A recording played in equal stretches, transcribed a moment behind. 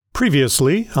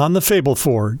Previously on the Fable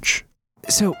Forge.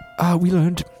 So, we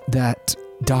learned that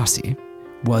Darcy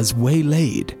was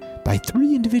waylaid by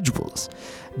 3 individuals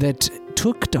that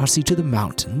took Darcy to the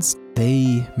mountains.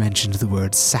 They mentioned the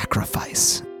word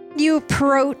sacrifice. You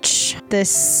approach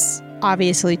this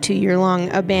obviously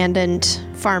 2-year-long abandoned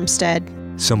farmstead.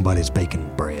 Somebody's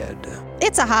baking bread.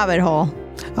 It's a hobbit hole.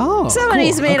 Oh,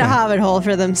 Somebody's cool. made a Okay. hobbit hole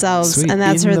for themselves. Sweet. And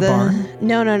that's In where the barn?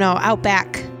 No, out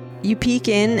back. You peek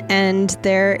in and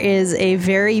there is a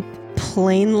very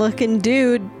plain looking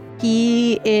dude.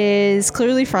 He is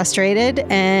clearly frustrated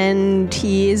and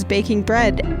he is baking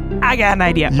bread. I got an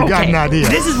idea. You got an idea.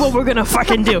 This is what we're gonna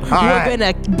fucking do. right. We're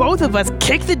gonna, both of us,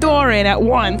 kick the door in at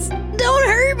once. Don't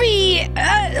hurt me!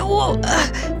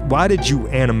 Why did you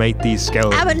animate these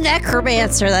skeletons? I'm a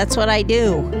necromancer, that's what I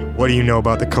do. What do you know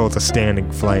about the cult of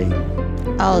Standing Flame?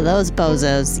 Oh, those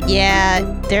bozos. Yeah,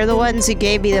 they're the ones who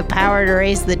gave me the power to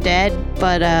raise the dead,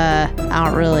 but I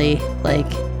don't really,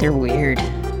 they're weird.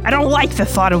 I don't like the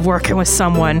thought of working with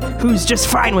someone who's just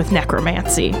fine with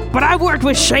necromancy. But I've worked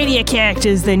with shadier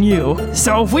characters than you.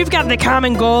 So if we've got the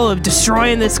common goal of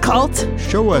destroying this cult,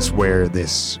 Show us where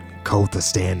this cult of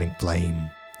Standing Flame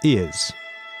is.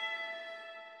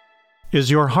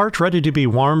 Is your heart ready to be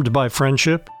warmed by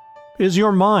friendship? Is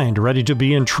your mind ready to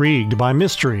be intrigued by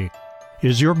mystery?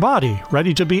 Is your body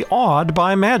ready to be awed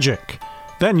by magic?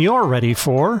 Then you're ready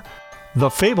for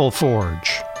the Fable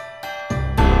Forge.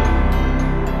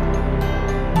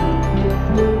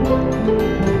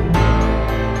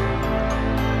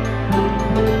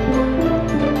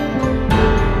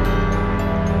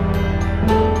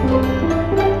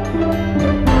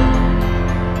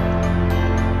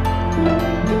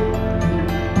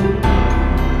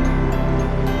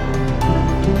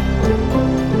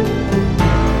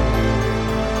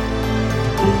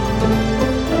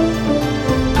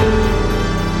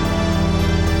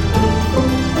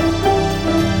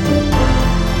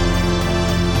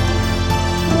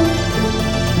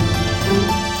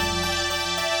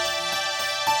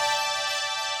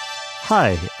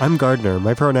 Hi, I'm Gardner.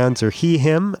 My pronouns are he,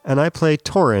 him, and I play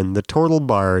Torin, the Turtle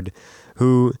Bard,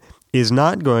 who is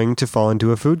not going to fall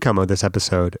into a food coma this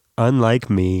episode, unlike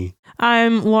me.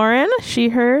 I'm Lauren, she,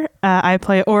 her. I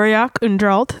play Oriok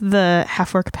Undralt, the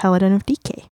half-orc paladin of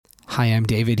DK. Hi, I'm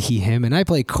David, he, him, and I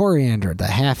play Coriander, the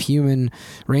half-human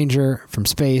ranger from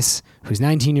space who's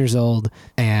 19 years old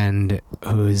and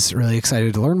who's really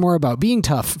excited to learn more about being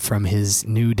tough from his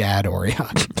new dad,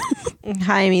 Oriok.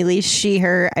 Hi, I'm Elise, she,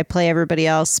 her. I play everybody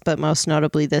else, but most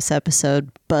notably this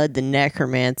episode, Bud the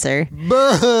Necromancer.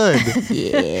 Bud!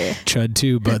 Yeah. Chud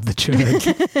too, Bud the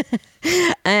Chud.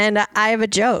 And I have a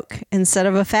joke instead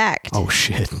of a fact. Oh,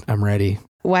 shit. I'm ready.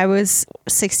 Why was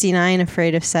 69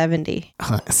 afraid of 70?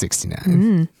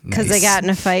 69. Because they got in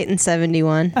a fight in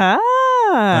 71.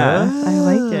 I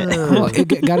like it. Well,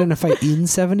 it got in a fight in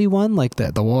 71, like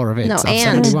the War of It. No, of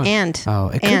and. 71. Oh,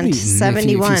 it could be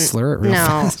 71. If you slur it real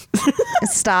fast.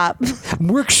 Stop. I'm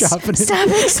workshopping it. Stop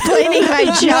explaining my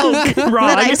joke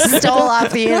that I stole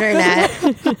off the internet.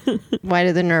 Why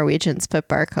do the Norwegians put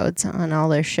barcodes on all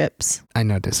their ships? I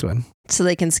know this one. So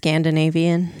they can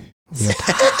Scandinavian. Yep.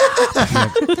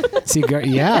 See,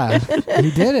 yeah, he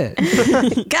did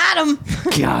it. Got him.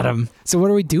 Got him. So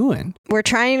what are we doing? We're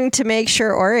trying to make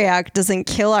sure Oriok doesn't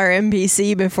kill our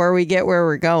NPC before we get where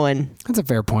we're going. That's a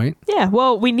fair point. Yeah,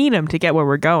 well, we need him to get where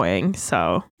we're going,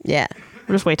 so Yeah.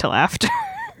 we'll just wait till after.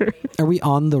 Are we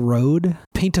on the road?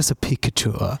 Paint us a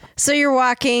picture. So you're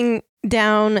walking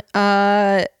down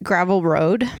a gravel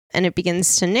road and it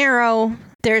begins to narrow.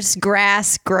 There's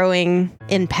grass growing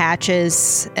in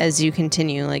patches as you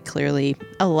continue, like clearly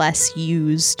a less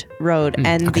used road.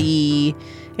 And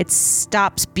it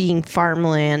stops being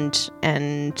farmland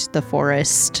and the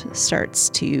forest starts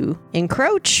to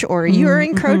encroach, or you're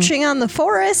encroaching on the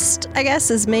forest, I guess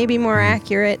is maybe more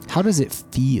accurate. How does it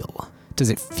feel?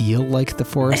 Does it feel like the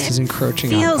forest is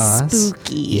encroaching on us? Feels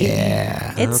spooky.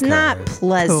 Yeah. It's not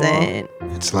pleasant.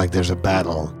 It's like there's a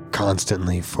battle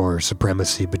constantly for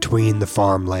supremacy between the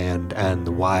farmland and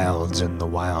the wilds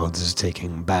is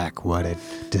taking back what it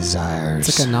desires.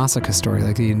 It's like a Nausicaa story,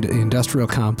 like the industrial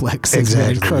complex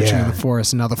Exactly, is encroaching yeah. on the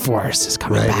forest, and now the forest is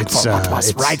coming back for what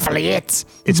was rightfully it.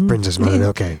 It's Princess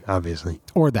Mononoke, obviously.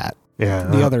 Or that. Yeah.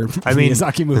 The other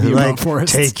Miyazaki movie about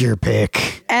forests. Take your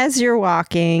pick. As you're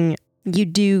walking, you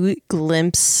do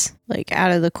glimpse, like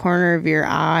out of the corner of your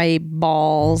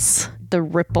eyeballs, the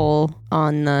ripple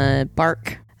on the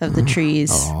bark of the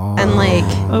trees.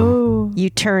 And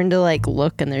you turn to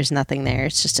look and there's nothing there.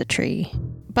 It's just a tree.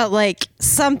 But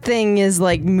something is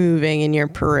moving in your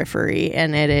periphery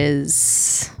and it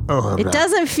is... it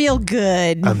doesn't feel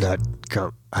good.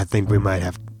 I think we might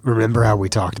have remember how we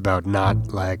talked about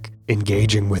not, like,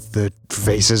 engaging with the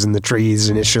faces in the trees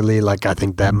initially? Like, I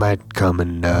think that might come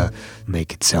and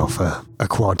make itself a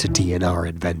quantity in our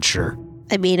adventure.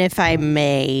 I mean, if I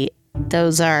may,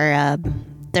 those are,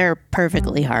 they're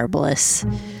perfectly harmless.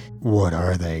 What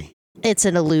are they? It's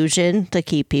an illusion to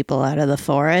keep people out of the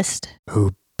forest.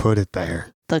 Who put it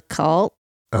there? The cult,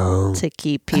 Oh. to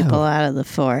keep people out of the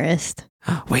forest.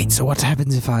 Wait, so what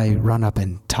happens if I run up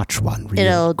and touch one real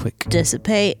It'll quick?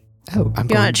 dissipate. Oh, I'm You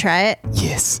going. want to try it?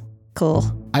 Yes. Cool.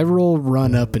 I roll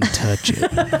run up and touch it.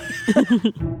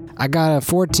 I got a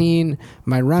 14.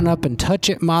 My run up and touch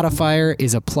it modifier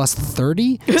is a plus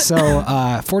 30. So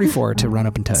 44 to run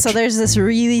up and touch. So there's this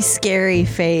really scary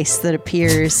face that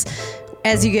appears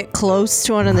as you get close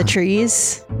to one of the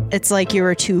trees. It's like you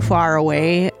were too far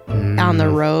away on the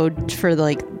road for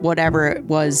like whatever it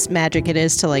was magic it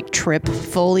is to like trip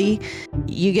fully.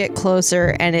 You get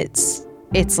closer and it's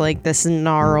like this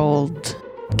gnarled,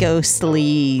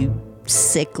 ghostly,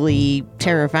 sickly,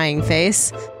 terrifying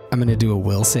face. I'm going to do a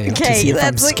will save to Okay, see if I'm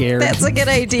that's scared. that's a good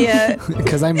idea.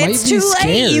 Because I might It's be too scared.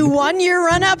 late. You won your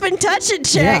run up and touch it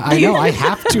check. Yeah, I know. I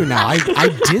have to now.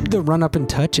 I did the run up and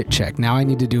touch it check. Now I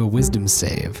need to do a wisdom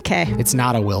save. Okay. It's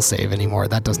not a will save anymore.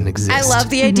 That doesn't exist. I love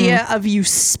the idea of you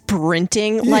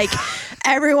sprinting like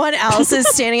everyone else is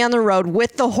standing on the road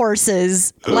with the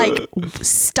horses, like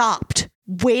stopped,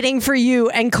 waiting for you,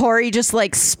 and Corey just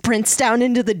like sprints down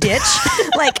into the ditch,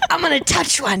 like I'm gonna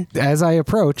touch one. As I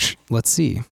approach, let's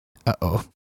see. Uh-oh.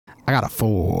 I got a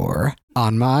 4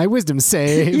 on my wisdom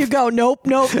save. You go nope,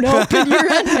 nope, nope, and you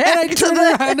run back to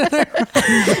the. around and I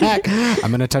run back. I'm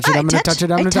gonna touch it. I'm gonna touch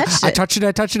it. I'm gonna touch it. I touched it.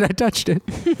 I touched it. I touched it.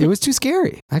 It was too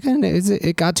scary.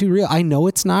 It got too real. I know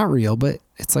it's not real, but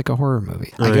it's like a horror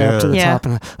movie. I get up to the Yeah. top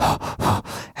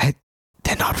and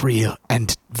they're not real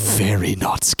and very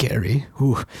not scary.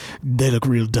 Ooh, they look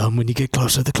real dumb when you get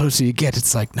closer. The closer you get,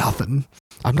 it's like nothing.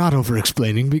 I'm not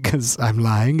over-explaining because I'm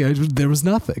lying. There was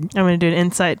nothing. I'm going to do an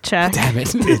insight check. Damn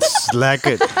it. It's like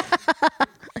a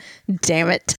Damn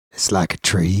it. it's like a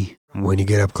tree. When you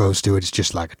get up close to it, it's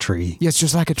just like a tree. Yeah, it's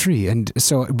just like a tree. And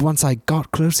so once I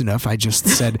got close enough, I just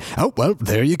said, oh, well,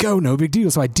 there you go. No big deal.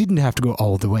 So I didn't have to go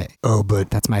all the way. Oh, but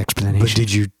That's my explanation.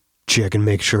 did you check and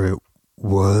make sure it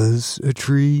was a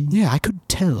tree? Yeah, I could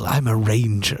tell. I'm a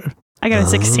ranger. I got a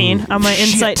 16 on my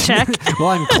insight Shit. check. Well,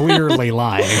 I'm clearly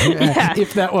lying. Yeah.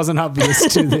 If that wasn't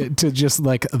obvious to just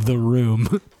like the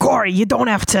room. Corey, you don't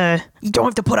have to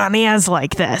put on airs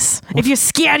like this. If you're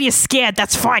scared, you're scared.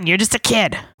 That's fine. You're just a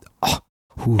kid.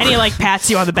 Ooh. And he like pats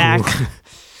you on the back.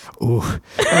 Ooh.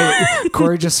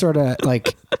 Corey just sort of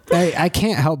like, I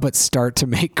can't help but start to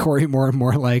make Corey more and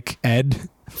more like Ed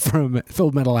from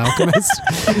Full Metal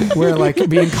Alchemist, where like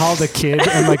being called a kid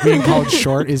and like being called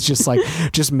short is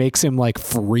just makes him like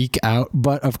freak out.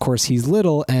 But of course he's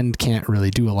little and can't really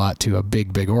do a lot to a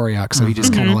big Aureok, so he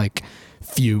just kind of like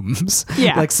fumes.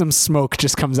 Yeah. Like some smoke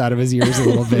just comes out of his ears a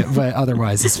little bit, but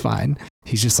otherwise it's fine.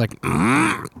 He's just like,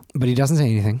 but he doesn't say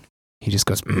anything. He just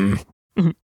goes,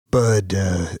 But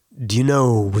do you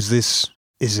know, is this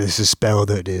a spell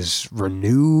that is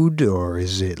renewed, or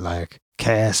is it like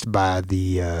cast by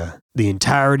the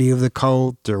entirety of the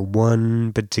cult or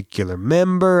one particular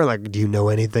member? Like, do you know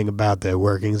anything about the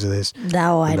workings of this?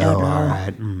 No, I don't know. All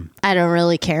right. I don't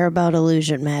really care about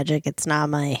illusion magic. It's not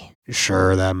my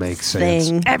Sure, that makes sense.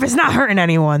 thing. If it's not hurting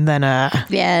anyone, then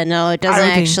Yeah, no, it doesn't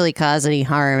don't think- actually cause any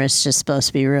harm. It's just supposed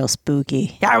to be real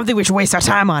spooky. I don't think we should waste our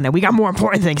time on it. We got more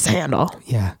important things to handle.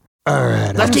 yeah. All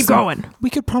right. Let's keep going.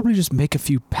 We could probably just make a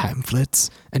few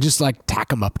pamphlets and just like tack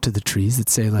them up to the trees that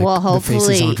say like Well, the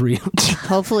faces hopefully- aren't real.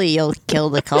 Hopefully you'll kill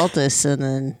the cultists and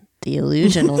then the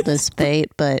illusion will dissipate,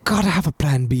 but Gotta have a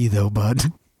plan B though,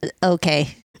 bud.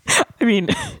 okay. I mean,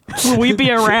 will we be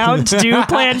around to do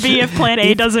plan B if plan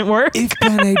A doesn't work? If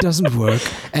plan A doesn't work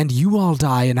and you all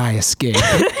die and I escape,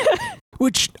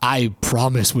 which I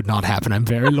promise would not happen, I'm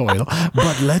very loyal,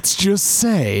 but let's just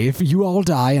say if you all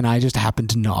die and I just happen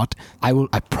to not, I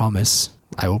promise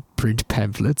I will print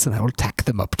pamphlets and I will tack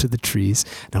them up to the trees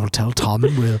and I will tell Tom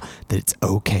and Will that it's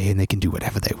okay and they can do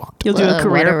whatever they want. You'll do a What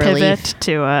career a relief. pivot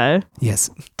to Yes,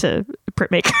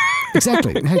 printmaker.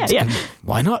 exactly. Hey, yeah.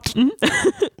 Why not?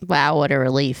 Wow, what a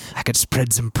relief. I could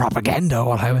spread some propaganda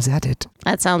while I was at it.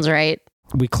 That sounds right.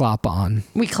 We clop on.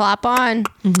 We clop on.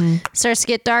 Starts to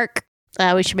get dark.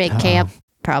 We should make camp,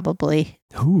 probably.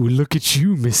 Ooh, look at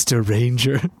you, Mr.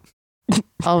 Ranger.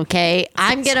 Okay,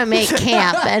 I'm going to make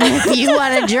camp, and if you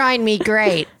want to join me,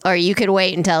 great. Or you could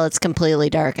wait until it's completely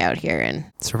dark out here. And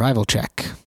Survival check.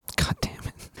 God damn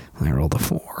it. I rolled a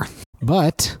 4.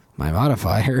 But my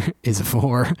modifier is a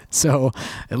 4, so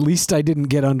at least I didn't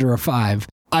get under a 5.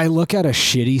 I look at a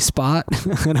shitty spot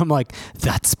and I'm like,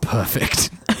 that's perfect.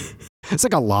 It's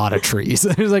like a lot of trees.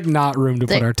 There's like not room to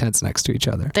put our tents next to each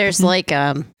other. There's like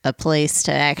a place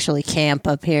to actually camp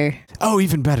up here. Oh,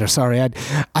 even better. Sorry.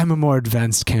 I'm a more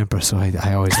advanced camper, so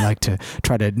I always like to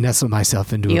try to nestle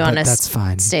myself into You it, want but to that's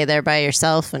fine. stay there by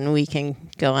yourself and we can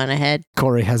go on ahead.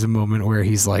 Corey has a moment where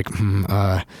he's like,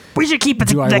 We should keep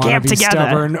do I the want to camp be together.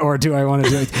 stubborn or do I want to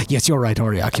do it? Yes, you're right,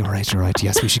 Oriak. You're right.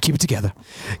 Yes, we should keep it together.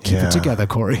 Keep it together,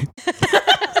 Corey.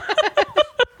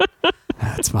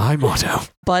 That's my motto.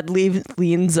 Bud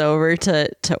leans over to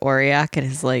Oriak and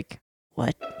is like,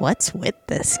 what's with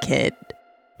this kid?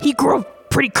 He grew up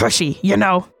pretty cushy, you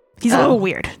know. He's a little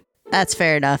weird. That's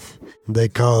fair enough. They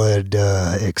call it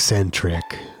eccentric.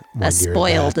 That's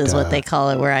spoiled is what they call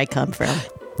it where I come from.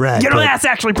 Right. You know, but that's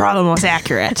actually probably the most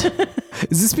accurate.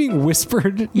 Is this being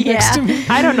whispered next Yeah. to me?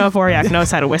 I don't know if Oriak knows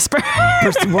how to whisper.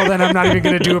 Well, then I'm not even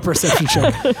going to do a perception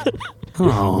check.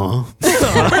 Aww.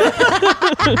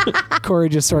 Corey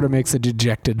just sort of makes a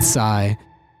dejected sigh.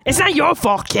 It's not your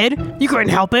fault, kid. You couldn't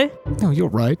help it. No, you're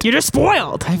right. You're just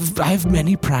spoiled. I have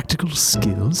many practical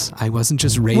skills. I wasn't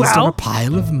just raised on a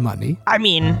pile of money. I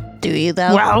mean, Do you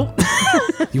though? well,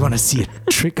 You want to see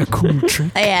a cool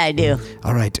trick? Yeah, I do.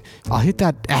 All right, I'll hit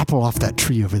that apple off that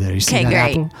tree over there. You see Okay, that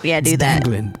great. apple? Yeah, It's do that.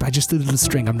 dangling by just a little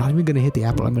string. I'm not even going to hit the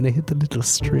apple. I'm going to hit the little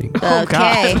string.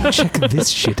 Okay. Check this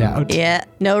shit out. Yeah.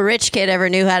 No rich kid ever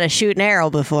knew how to shoot an arrow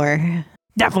before.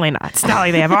 definitely not. It's not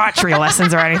like they have archery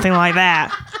lessons or anything like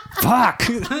that. Fuck.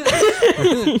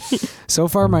 So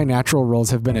far, my natural rolls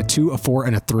have been a 2, a 4,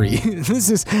 and a 3. This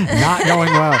is not going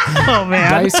well. Oh,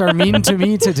 man. Dice are mean to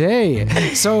me today.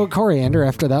 So Coriander,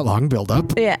 after that long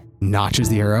build-up, Yeah. notches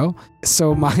the arrow.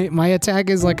 So my attack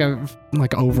is like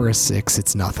over a 6.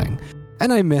 It's nothing,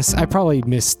 and I probably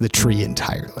missed the tree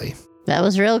entirely. That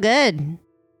was real good.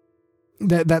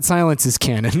 That silence is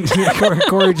canon.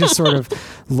 Corey just sort of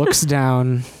looks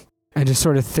down and just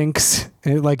sort of thinks,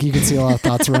 like you can see a lot of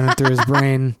thoughts running through his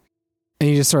brain. And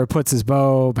he just sort of puts his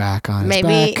bow back on his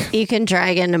Maybe back. you can try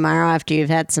again tomorrow after you've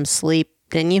had some sleep.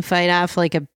 Didn't you fight off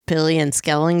like a billion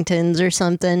skeletons or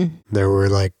something? there were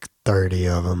like 30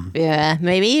 of them. Yeah,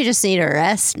 maybe you just need a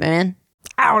rest, man.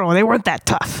 I don't know. They weren't that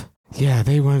tough. Yeah,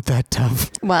 they weren't that tough.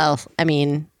 Well, I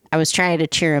mean, I was trying to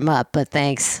cheer him up, but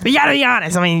thanks. But you gotta be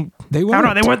honest. I mean, They I weren't.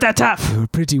 don't know. They weren't that tough. They were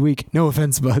pretty weak. No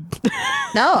offense, bud.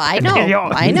 No, I know. Yo.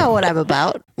 I know what I'm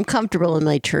about. I'm comfortable in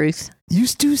my truth. You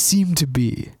do seem to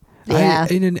be. Yeah.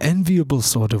 In an enviable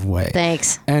sort of way.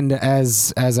 Thanks. And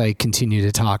as I continue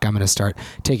to talk, I'm going to start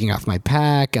taking off my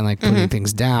pack and like putting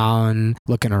things down,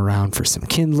 looking around for some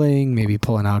kindling, maybe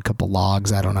pulling out a couple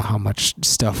logs. I don't know how much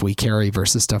stuff we carry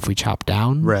versus stuff we chop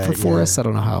down Right, for forests. I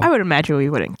don't know how. I would imagine we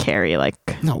wouldn't carry like.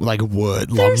 No, like wood.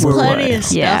 There's lumber. plenty of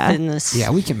stuff Yeah. in this. Yeah,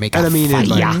 we can make And a I mean, fire.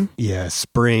 in like,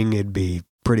 spring, it'd be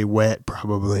pretty wet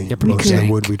probably. Yeah, pretty Most of the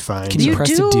dank. wood we'd find. Can you You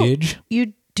press do- a didge?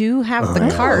 You do have the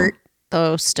yeah. cart,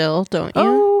 though, still, don't you?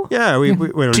 Oh, Yeah, we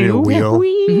don't need a do wheel.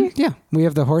 we? Mhm, yeah, we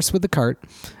have the horse with the cart,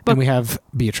 But- and we have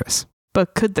Beatrice.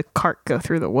 But could the cart go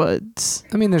through the woods?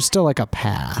 I mean, there's still like a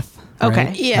path. Okay.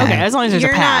 right? Yeah. Okay. As long as there's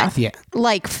You're a path. Yeah.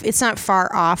 Like, it's not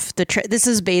far off the trip. This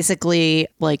is basically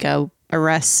like a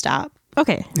rest stop.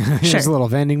 Okay. There's Sure. a little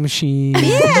vending machine.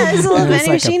 Yeah, there's a little And it's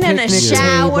vending like machine and a picnic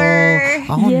shower. table.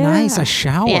 Oh, Yeah. nice. A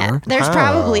shower. Yeah, there's Oh.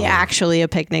 probably actually a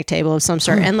picnic table of some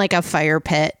sort and like a fire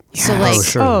pit. So, Yeah. like, Oh,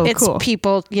 sure. Oh, it's cool.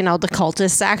 people, the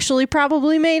cultists actually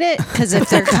probably made it because if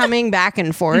they're coming back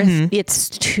and forth, it's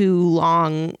too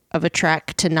long of a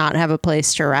trek to not have a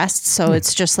place to rest. So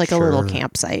it's just like a little Sure.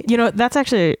 campsite. You know, that's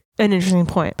actually an interesting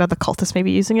point about the cultists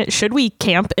maybe using it. Should we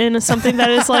camp in something that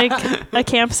is like a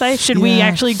campsite? Should we Yeah.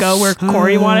 actually go where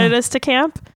Corey wanted us to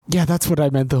camp? Yeah, that's what I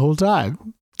meant the whole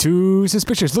time. Too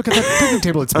suspicious. Look at that picnic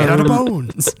table. It's made out of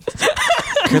bones.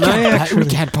 Can I We actually?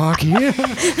 can't park here.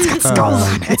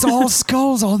 It's all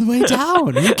skulls all the way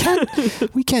down.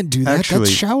 We can't do that. Actually-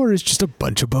 That shower is just a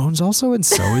bunch of bones also, and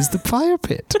so is the fire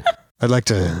pit. I'd like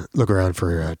to look around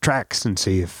for tracks and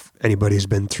see if anybody's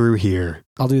been through here.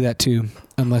 I'll do that too,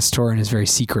 unless Torin is very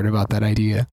secret about that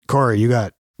idea. Corey, you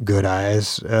got good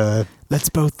eyes. Let's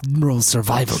both roll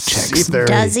survival See if checks. there are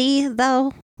Does he,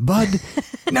 though? Bud,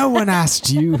 no one asked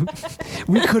you.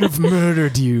 We could have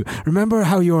murdered you. Remember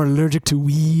how you're allergic to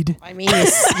weed? I mean,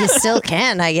 you still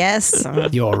can, I guess.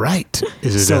 You're right.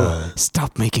 Is it, so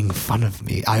stop making fun of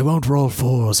me. I won't roll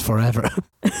 4s forever.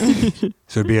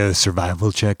 So it'd be a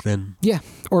survival check then? Yeah,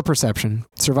 or perception.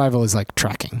 Survival is like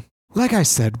tracking. Like I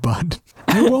said, Bud,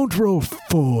 I won't roll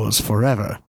 4s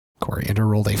forever. Coriander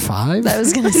rolled a 5. I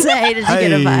was going to say, did you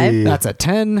get a vibe? That's a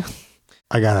 10.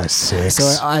 I got a 6.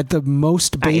 So at the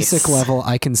most basic Nice. level,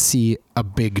 I can see a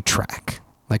big track.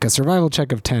 Like a survival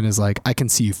check of 10 is like, I can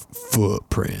see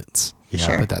footprints. Yeah.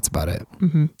 Sure. But that's about it.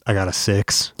 I got a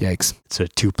 6. Yikes. It's a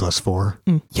 2 + 4.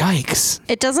 Yikes.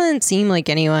 It doesn't seem like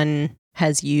anyone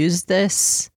has used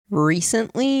this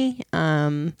recently. All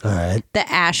right. The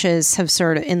ashes have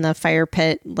sort of in the fire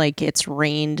pit, like it's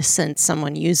rained since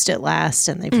someone used it last,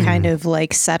 and they've kind of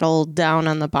like settled down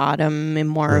on the bottom in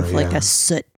more of like a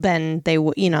soot. Then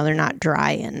they're not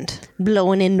dry and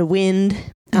blowing in the wind.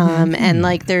 And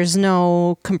like there's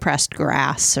no compressed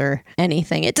grass or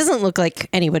anything. It doesn't look like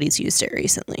anybody's used it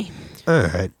recently. All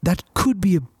right. That could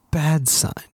be a bad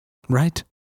sign, right?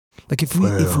 Like if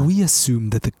we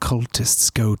assume that the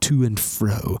cultists go to and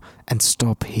fro and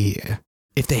stop here,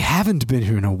 if they haven't been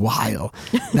here in a while,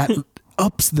 that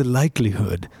ups the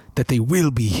likelihood that they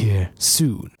will be here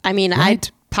soon. I mean, Right? I'd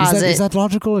posit Is that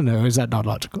logical or no? Is that not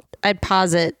logical? I'd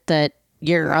posit that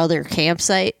your other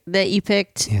campsite that you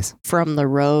picked Yes. from the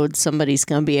road, somebody's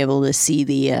going to be able to see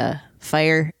the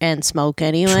fire and smoke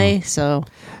anyway. So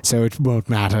So it won't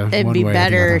matter. it'd one be way or the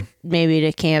better other. maybe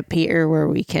to camp here where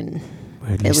we can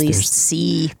Well, at least there's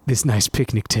see. this nice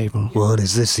picnic table. Well,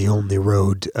 is this the only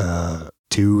road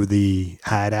to the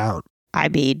hideout? I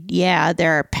mean, yeah,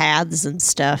 there are paths and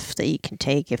stuff that you can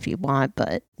take if you want,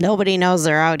 but nobody knows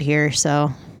they're out here.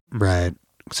 So Right.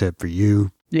 Except for you.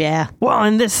 yeah, Well,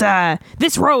 and this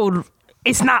road,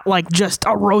 it's not like just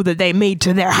a road that they made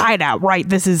to their hideout, right?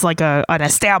 This is like an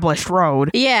established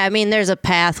road. yeah. I mean, there's a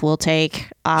path we'll take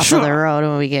off Sure. of the road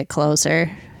when we get closer.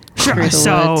 Sure. Through the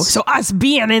So woods. us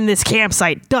being in this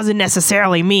campsite doesn't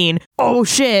necessarily mean, oh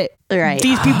shit, Right.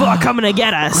 these people are coming to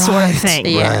get us, sort of Right. thing.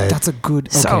 Yeah. Right. That's a good.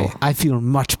 Okay, So- I feel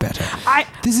much better. I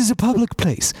This is a public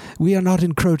place. We are not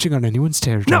encroaching on anyone's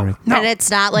territory. no. And it's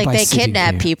not like By they sitting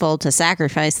kidnap here. people to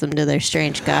sacrifice them to their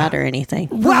strange god or anything.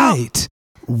 Right.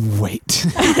 Wait.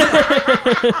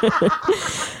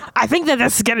 I think that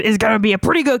this is going to be a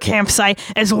pretty good campsite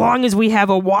as long as we have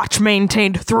a watch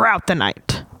maintained throughout the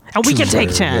night. And we can take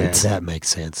Sure, turns. Yeah, that makes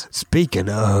sense. Speaking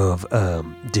of,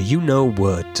 do you know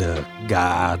what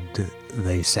god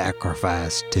they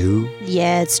sacrifice to?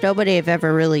 Yeah, it's nobody I've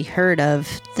ever really heard of.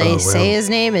 They Oh, say well. his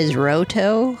name is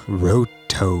Roto. Roto.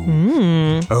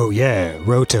 Mm. Oh, yeah,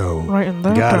 Roto. Writing The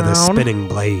that god of the down. spinning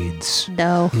blades.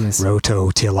 No. Yes. Roto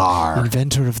Tilar.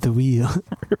 Inventor of the wheel.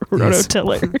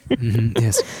 Rototiller.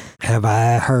 Yes. Have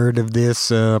I heard of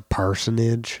this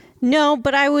personage? No,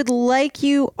 but I would like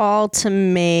you all to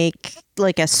make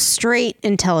like a straight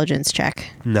intelligence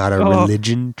check. Not a Oh.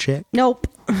 religion check? Nope.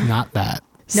 Not that.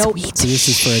 Nope. So this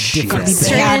is for a different Shit. thing.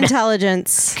 Straight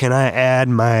intelligence. Can I add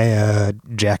my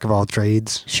jack of all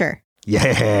trades? Sure.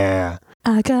 Yeah.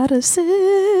 I got a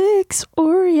 6.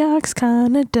 Oriak's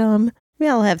kind of dumb. We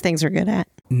all have things we're good at.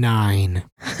 9.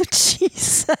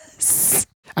 Jesus.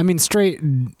 I mean, straight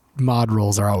mod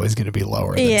rolls are always going to be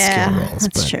lower than skill Yeah, rolls. that's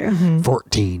but true.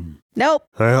 14. Nope.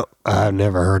 Well, I've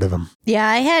never heard of him. Yeah,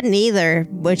 I hadn't either,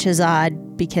 which is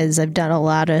odd because I've done a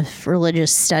lot of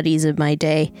religious studies in my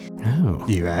day. Oh.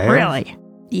 You have? Really?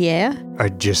 Yeah.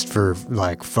 Just for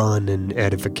like fun and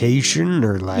edification,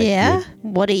 or like? Yeah.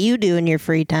 What do you do in your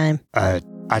free time? I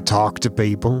talk to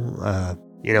people. I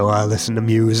listen to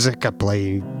music. I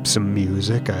play some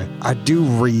music. I do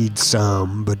read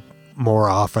some, but more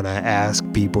often I ask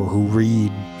people who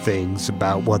read things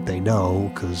about what they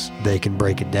know, because they can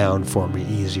break it down for me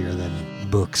easier than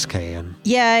books can.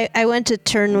 Yeah, I went to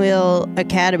Turnwheel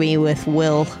Academy with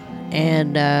Will,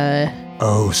 and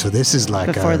Oh, so this is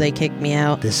like before they kicked me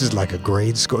out. This is like a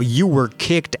grade school. You were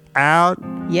kicked out?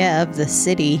 Yeah, of the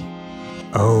city.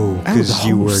 Oh, because the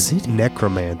you whole were city.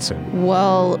 necromancer.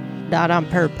 Well, not on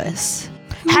purpose.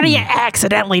 How do you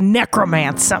accidentally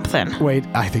necromance something? Wait,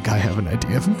 I think I have an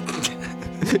idea.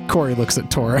 Corey looks at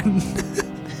Torin.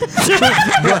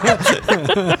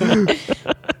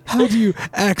 How do you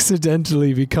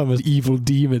accidentally become an evil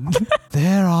demon?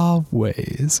 There are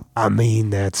ways. I mean,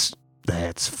 that's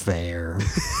fair.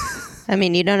 I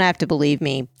mean, you don't have to believe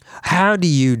me. How do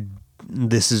you...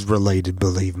 This is related,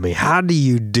 believe me. How do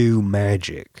you do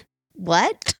magic?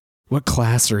 What? What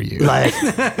class are you? Like,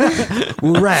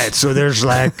 well, right. So there's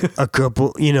like a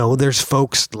couple, there's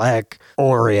folks like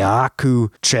Oriak who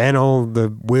channel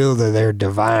the will of their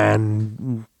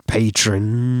divine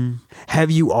patron.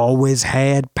 Have you always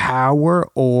had power,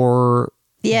 or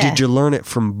Yeah. did you learn it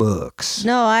from books?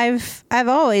 No, I've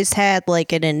always had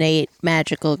like an innate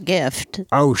magical gift.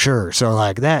 Oh, sure. So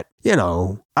like that,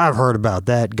 I've heard about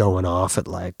that going off at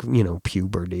like,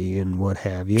 puberty and what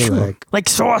have you. Sure. Like, Like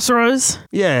sorcerers?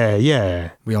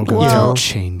 yeah. We all go Well- through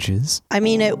changes. I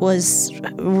mean, it was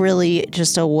really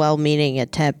just a well-meaning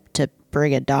attempt to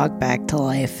bring a dog back to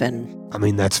life, and I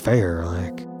mean, that's fair.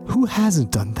 Like, Who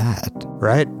hasn't done that?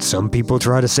 Right? Some people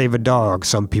try to save a dog.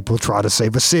 Some people try to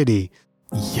save a city.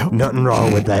 Yup. Nothing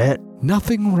wrong with that.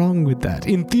 Nothing wrong with that.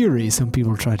 In theory, some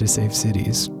people try to save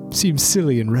cities. Seems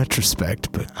silly in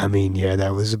retrospect, but I mean, yeah,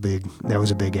 that was a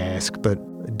big ask, but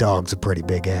a dog's a pretty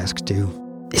big ask too.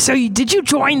 So did you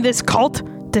join this cult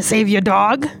to save your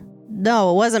dog?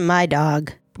 No, it wasn't my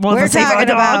dog. Well, We're to save our talking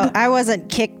dog? about I wasn't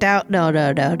kicked out.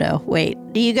 No. Wait,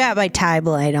 you got my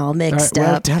timeline all mixed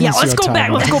up. tell Yeah, us let's your go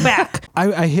back. timeline. Let's go back.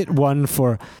 I hit 1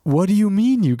 for, what do you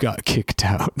mean you got kicked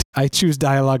out? I choose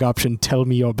dialogue option, tell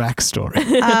me your backstory.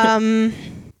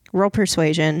 Roll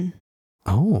persuasion.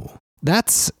 Oh,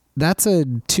 that's a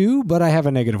 2, but I have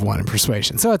a -1 in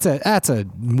persuasion. So that's a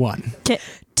 1.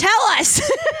 Tell us.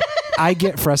 I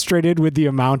get frustrated with the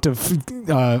amount of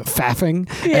faffing,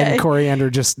 and Coriander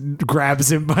just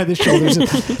grabs him by the shoulders and,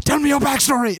 tell me your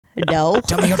backstory. No.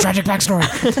 Tell me your tragic backstory.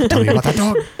 Tell me about that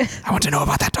dog. I want to know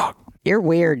about that dog. You're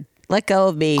weird. Let go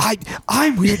of me.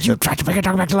 I'm weird. You tried to bring a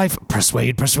dog back to life.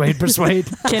 Persuade. Can I just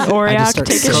Oriak start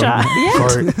take a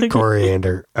screaming. shot?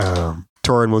 Coriander.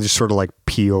 Torin will just sort of like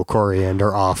peel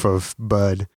Coriander off of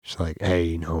Bud. She's like,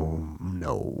 hey, no,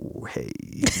 hey,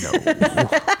 no.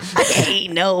 Hey,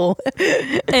 no.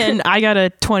 And I got a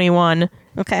 21.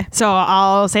 Okay. So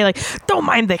I'll say, like, don't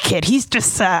mind the kid. He's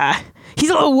just, he's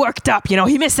a little worked up, you know.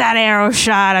 He missed that arrow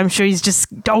shot. I'm sure he's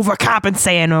just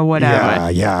overcompensating or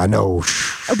whatever. Yeah, I know.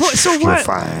 So You're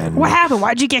fine. what happened?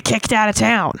 Why'd you get kicked out of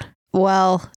town?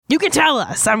 Well, You can tell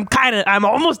us. I'm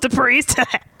almost a priest.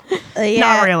 yeah.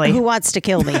 Not really. Who wants to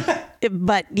kill me?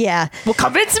 But yeah. Well,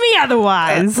 convince me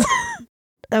otherwise.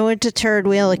 I went to Turd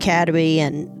Wheel Academy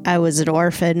and I was an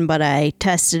orphan, but I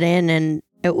tested in and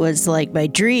it was like my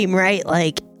dream, right?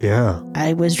 Like, Yeah.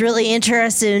 I was really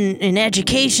interested in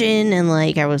education and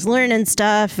like I was learning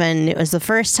stuff. And it was the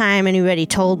first time anybody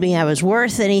told me I was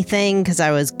worth anything because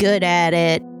I was good at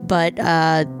it. But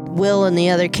Will and the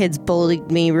other kids bullied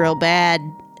me real bad.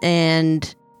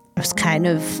 And I was kind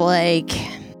of like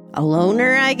a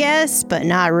loner, I guess, but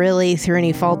not really through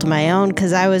any fault of my own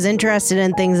because I was interested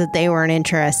in things that they weren't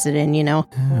interested in, you know?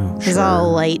 It's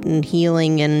all light and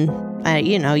healing and,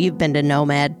 you've been to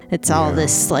Nomad. It's all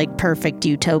this like perfect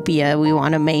utopia we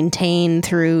want to maintain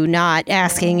through not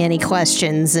asking any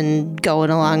questions and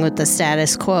going along with the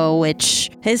status quo,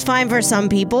 which is fine for some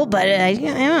people, but I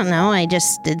don't know. I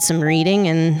just did some reading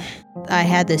and I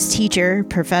had this teacher,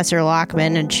 Professor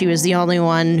Lockman, and she was the only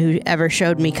one who ever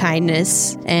showed me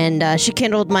kindness. And she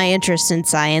kindled my interest in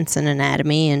science and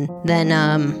anatomy. And then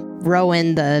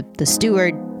Rowan, the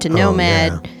steward to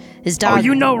Nomad, his dog. Oh,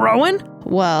 you know Rowan?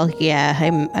 Well,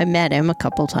 yeah, I met him a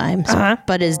couple times.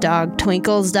 But his dog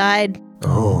Twinkles died.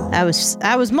 Oh. I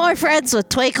was more friends with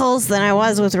Twinkles than I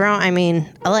was with Rowan. I mean,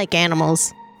 I like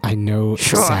animals. I know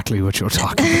exactly what you're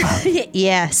talking about.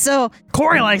 Yeah, so...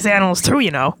 Corey likes animals too,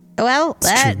 you know. Well,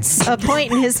 that's a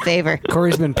point in his favor.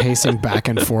 Corey's been pacing back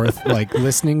and forth, like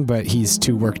listening, but he's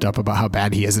too worked up about how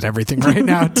bad he is at everything right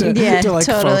now to like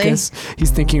totally. focus.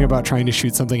 He's thinking about trying to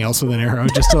shoot something else with an arrow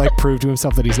just to like prove to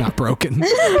himself that he's not broken.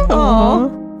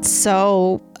 Oh.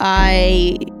 So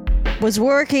I was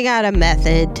working on a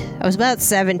method. I was about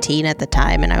 17 at the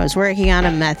time, and I was working on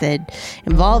a method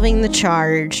involving the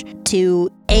charge to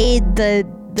aid the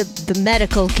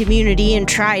medical community and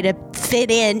try to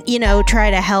fit in, try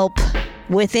to help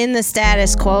within the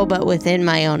status quo, but within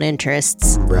my own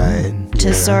interests. Right.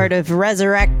 To sort of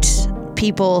resurrect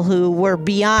people who were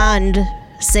beyond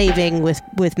saving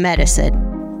with medicine.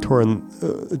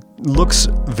 Torin looks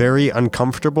very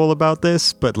uncomfortable about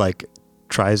this, but like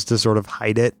tries to sort of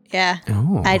hide it. Yeah.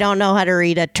 Oh. I don't know how to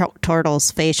read a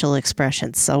turtle's facial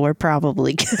expressions, so we're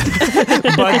probably good.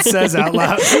 Bud says out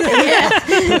loud.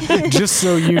 Just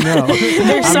so you know.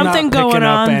 There's something going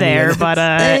on there, but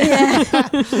I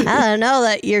don't know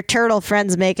that your turtle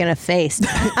friend's making a face. Is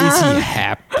he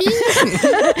happy?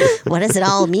 What does it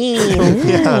all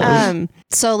mean?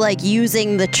 So like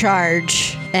using the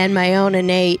charge and my own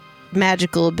innate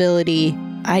magical ability,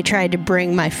 I tried to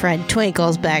bring my friend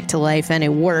Twinkles back to life, and it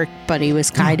worked, but he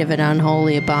was kind of an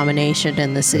unholy abomination,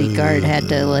 and the city guard had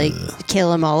to like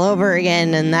kill him all over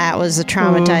again, and that was a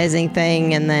traumatizing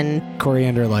thing. And then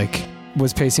Coriander like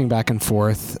was pacing back and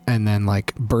forth and then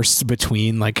like bursts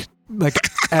between like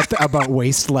at about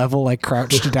waist level, like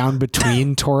crouched down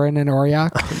between Torin and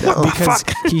Oriak because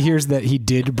he hears that he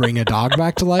did bring a dog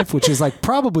back to life, which is like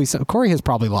probably Corey has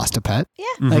probably lost a pet,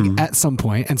 like at some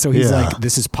point, and so he's like,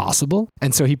 this is possible,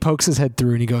 and so he pokes his head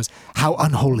through and he goes, "How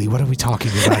unholy? What are we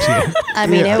talking about here?" I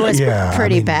mean, it was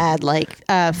pretty bad, like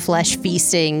flesh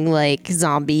feasting, like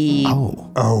zombie.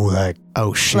 Oh, like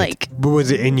oh shit! Like, but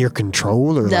was it in your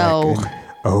control or no. like?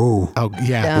 Oh. Oh,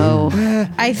 yeah. No.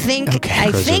 I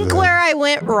think where I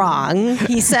went wrong,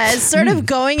 he says, sort of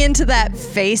going into that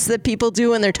face that people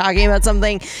do when they're talking about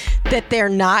something that they're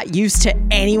not used to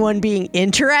anyone being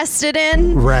interested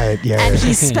in. Right, yeah. And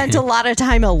he spent a lot of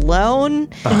time alone.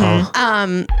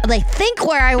 I think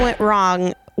where I went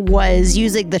wrong was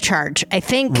using the charge. I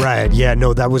think. Right, yeah,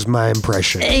 no, that was my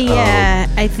impression. Yeah,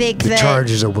 I think the charge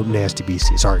is a nasty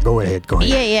beastie. Sorry, go ahead.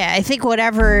 Yeah, I think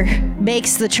whatever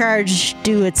makes the charge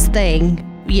do its thing,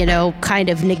 kind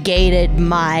of negated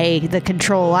the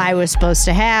control I was supposed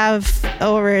to have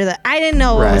over I didn't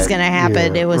know what was going to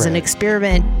happen. Yeah, it was an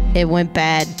experiment. It went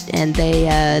bad, and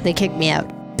they kicked me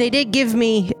out. They did give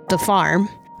me the farm.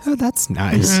 Oh, that's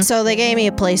nice. So they gave me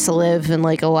a place to live and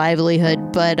like a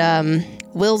livelihood, but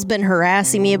Will's been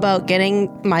harassing me about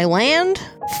getting my land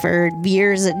for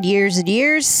years and years and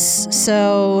years.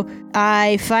 So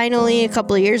I finally, a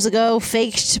couple of years ago,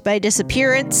 faked my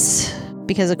disappearance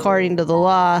because according to the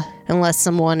law, unless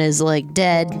someone is like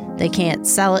dead, they can't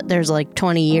sell it. There's like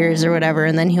 20 years or whatever,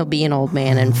 and then he'll be an old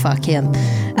man and fuck him.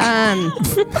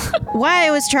 Why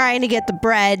I was trying to get the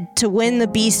bread to win the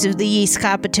Beast of the East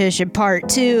competition part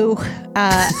 2,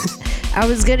 I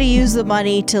was going to use the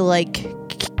money to like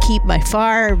keep my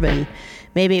farm, and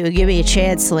maybe it would give me a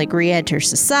chance to like re-enter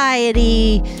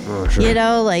society. Oh, sure.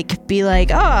 Be like,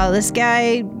 oh, this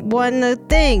guy won the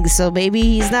thing, so maybe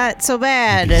he's not so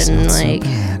bad. Maybe he's and not so like,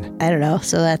 bad. I don't know.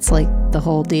 So that's like the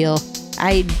whole deal.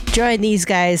 I joined these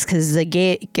guys because the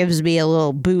gate gives me a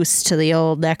little boost to the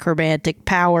old necromantic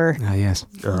power, Ah, yes.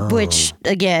 which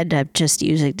again I'm just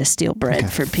using to steal bread Like a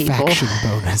for people. faction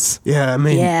bonus. Yeah, I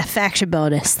mean, Yeah, faction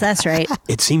bonus. That's right.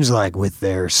 it seems like with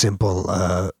their simple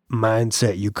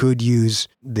mindset, you could use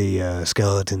the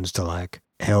skeletons to like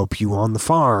help you on the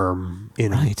farm.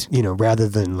 Right. Rather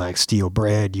than like steal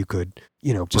bread, you could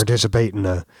participate in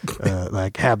a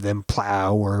like have them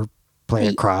plow or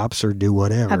plant crops or do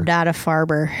whatever. I'm not a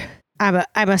farmer. I'm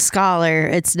a scholar.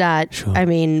 It's not. Sure. I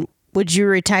mean, would you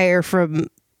retire from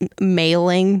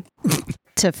mailing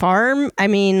to farm? I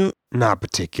mean, Not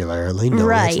particularly. No,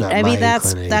 right. That's not I my mean,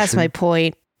 that's inclination. my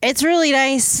point. It's really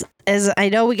nice. As I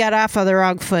know we got off on the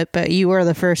wrong foot, but you were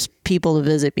the first people to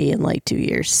visit me in like 2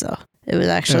 years, so it was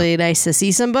actually nice to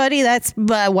see somebody. That's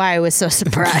why I was so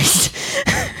surprised.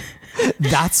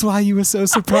 That's why you were so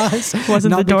surprised?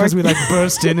 Wasn't Not the door- because we like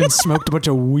burst in and smoked a bunch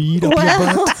of weed up your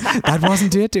butt? That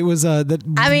wasn't it? It was that...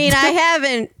 I mean, I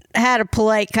haven't had a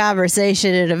polite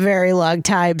conversation in a very long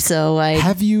time, so I...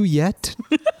 Have you yet?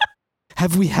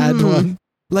 Have we had one?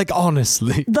 Like,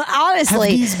 honestly. But Have honestly,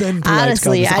 these been polite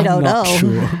honestly, conversations? I don't I'm not know.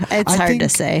 Sure. It's I hard to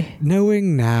think say.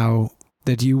 Knowing now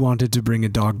that you wanted to bring a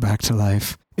dog back to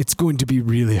life, it's going to be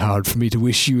really hard for me to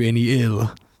wish you any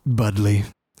ill, Budley.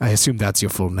 I assume that's your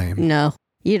full name. No,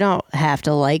 you don't have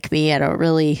to like me. I don't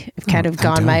really. I've kind of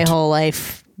gone my whole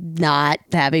life not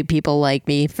having people like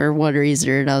me for one reason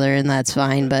or another, and that's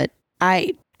fine. But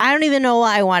I don't even know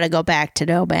why I want to go back to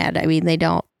Nomad. I mean, they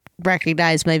don't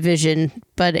recognize my vision,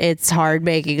 but it's hard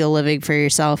making a living for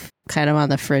yourself kind of on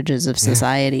the fringes of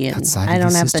society, and outside of I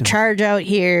don't the have system. the charge out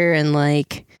here, and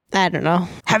like, I don't know.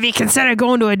 Have you considered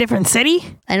going to a different city?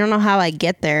 I don't know how I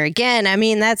get there. Again, I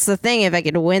mean, that's the thing. If I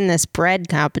could win this bread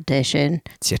competition,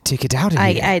 It's your ticket out of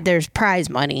here. there's prize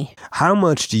money. How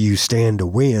much do you stand to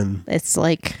win? It's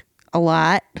like a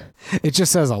lot. It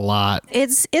just says a lot.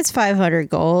 It's 500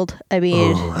 gold. I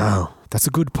mean, Oh, wow. That's a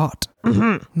good pot.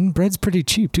 Bread's pretty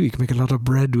cheap, too. You can make a lot of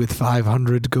bread with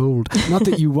 500 gold. Not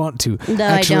that you want to. No,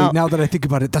 Actually, I don't. now that I think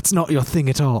about it, that's not your thing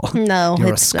at all. No,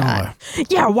 You're it's a scholar. not.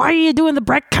 Yeah, why are you doing the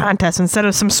bread contest instead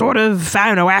of some sort of, I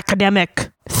don't know,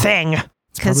 academic thing?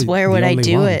 Because Probably where the would I only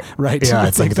do one. it? Right. Yeah, I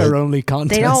it's like think their that- only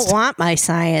contest. They don't want my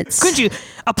science. Could you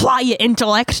apply your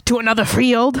intellect to another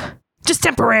field? Just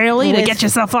temporarily to With- get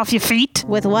yourself off your feet?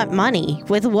 With what money?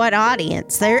 With what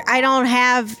audience?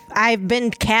 I've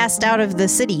been cast out of the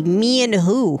city. Me and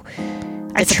who?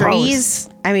 I The suppose. trees?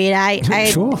 I mean,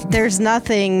 Sure. there's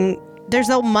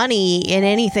no money in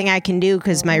anything I can do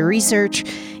because my research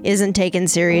isn't taken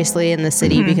seriously in the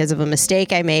city because of a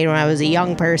mistake I made when I was a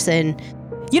young person.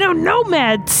 You know,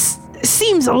 Nomad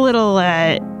seems a little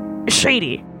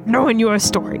shady, knowing your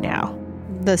story now.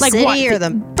 The Like city what? or the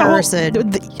whole-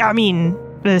 person? I mean,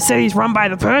 the city's run by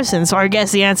the person, so I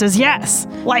guess the answer is yes.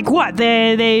 Like what?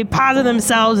 They posit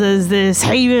themselves as this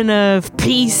haven of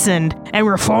peace and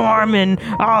reform and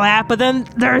all that, but then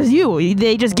there's you.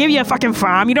 They just give you a fucking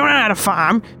farm. You don't know how to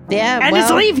farm. Yeah, And well,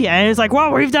 just leave you. And it's like,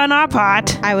 well, we've done our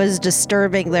part. I was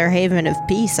disturbing their haven of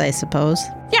peace, I suppose.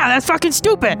 Yeah, that's fucking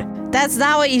stupid. That's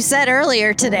not what you said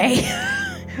earlier today.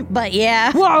 But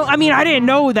yeah. Well, I mean, I didn't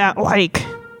know that, like,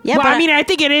 Yeah, well, but I mean, I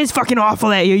think it is fucking awful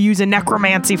that you're using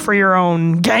necromancy for your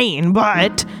own gain,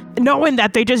 but knowing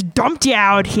that they just dumped you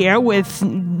out here with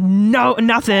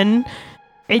nothing,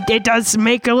 it does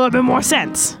make a little bit more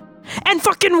sense. And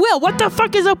fucking Will, what the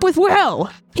fuck is up with Will?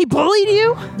 He bullied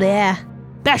you? yeah,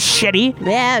 That's shitty.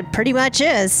 yeah, it pretty much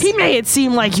is. He made it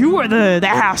seem like you were the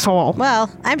asshole. Well,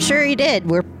 I'm sure he did.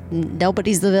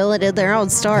 Nobody's the villain in their own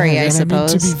story, I And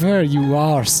suppose. I mean, to be fair, you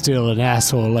are still an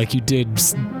asshole. Like you did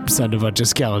send a bunch of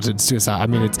skeletons to us. I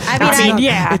mean, it's.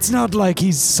 Yeah. It's not like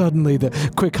he's suddenly the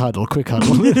quick huddle,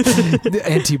 the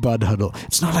anti-bud huddle.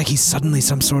 It's not like he's suddenly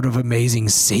some sort of amazing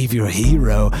savior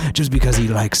hero just because he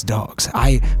likes dogs.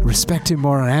 I respect him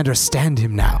more and I understand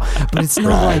him now. But it's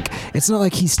not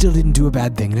like he still didn't do a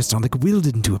bad thing, and it's not like Will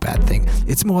didn't do a bad thing.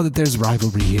 It's more that there's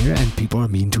rivalry here, and people are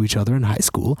mean to each other in high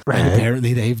school, and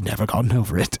apparently they've never gotten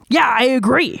over it. Yeah, I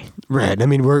agree. Right. I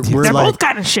mean, we're They're like both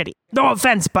kind of shitty. No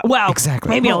offense, but Exactly.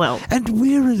 maybe a little. And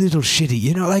we're a little shitty,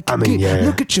 you know, like, I mean, yeah.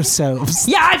 look at yourselves.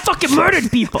 Yeah, I fucking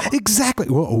murdered people. Exactly.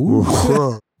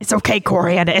 Whoa. It's okay,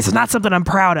 Coriander. It's not something I'm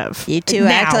proud of. You two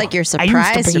act like you're I used to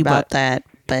surprised be, about but- that,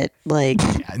 but like,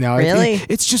 No, really?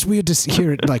 It's just weird to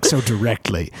hear it like so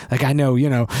directly. Like I know,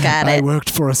 Got I it. worked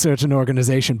for a certain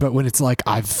organization, but when it's like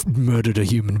I've murdered a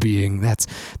human being, that's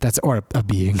or a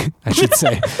being, I should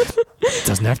say. It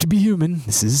doesn't have to be human.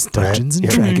 This is Dungeons and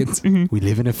Dragons. We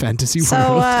live in a fantasy so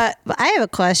world. I have a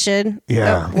question.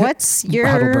 Yeah. What's Huddle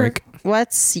your break.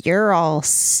 What's your all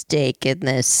stake in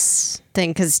this thing?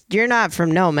 Because you're not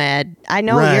from Nomad. I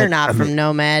know Right, you're not I from mean-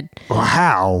 Nomad. Well,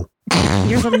 how?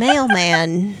 You're the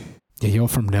mailman. Yeah, you're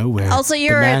from nowhere. Also, The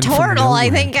you're a man from turtle. I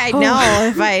nowhere. think I'd know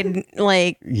if I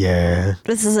like. Yeah.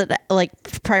 This is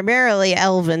primarily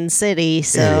Elven City,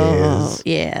 so It is.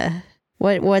 yeah.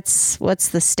 What's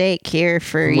the stake here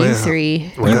for you Well,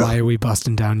 three? Well, Why are we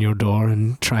busting down your door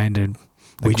and trying to?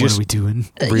 What just- are we doing?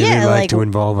 really yeah, like to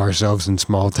involve ourselves in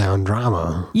small town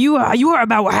drama. You are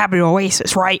about what happened to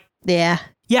Oasis, right? Yeah.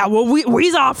 Yeah, well,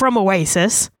 we's all from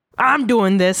Oasis. I'm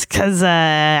doing this because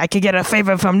I could get a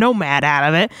favor from Nomad out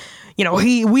of it.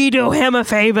 We do him a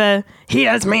favor. He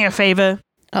does me a favor.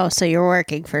 Oh, so you're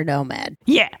working for Nomad.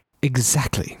 Yeah.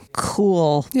 Exactly.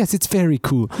 Cool. Yes, it's very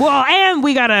cool. Well, and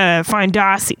we gotta find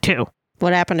Darcy, too.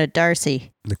 What happened to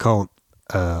Darcy? The cult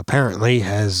apparently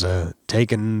has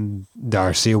taken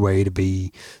Darcy away to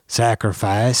be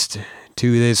sacrificed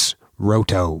to this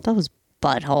Roto. Those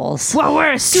buttholes. Well,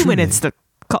 we're assuming Truly. it's the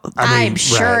cult. I'm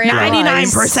sure it was.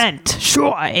 99%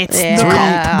 sure it's the Yeah,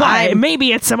 cult, but I'm-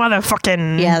 maybe it's some other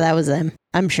fucking... Yeah, that was them.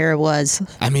 I'm sure it was.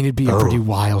 I mean, it'd be a pretty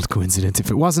wild coincidence if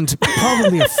it wasn't.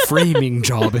 Probably a framing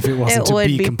job if it wasn't, It to would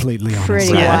be be completely honest.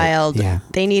 Pretty Right. wild. Yeah.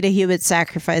 They need a human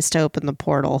sacrifice to open the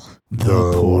portal.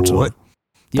 The portal. What?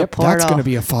 Yep, portal. that's going to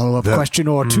be a follow-up The- question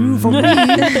or two from me.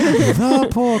 The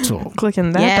portal.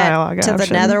 Clicking that yeah, dialogue to the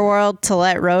option. netherworld to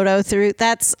let Roto through.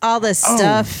 That's all this Oh,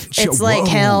 stuff. It's like whoa.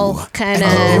 hell, kind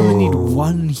And they of. only need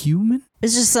one human?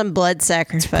 It's just some blood Pretty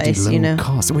sacrifice, low you know.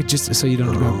 cost. Wait, just so you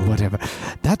don't know, whatever.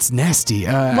 That's nasty.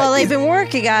 Well, they've been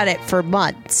working on it for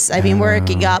months. I've been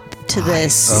working up to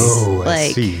this. Oh, I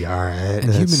like, see. All right. and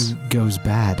That's- human goes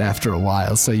bad after a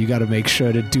while, so you got to make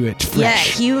sure to do it yeah,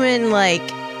 fresh. human.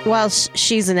 Well,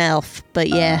 she's an elf, but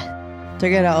yeah,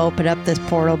 they're gonna open up this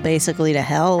portal basically to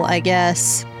hell, I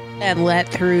guess, and let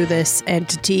through this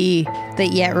entity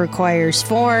that yet requires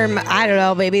form. I don't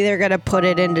know. Maybe they're gonna put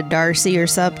it into Darcy or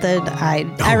something.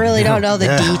 I really don't know the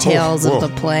Yeah. details Whoa. of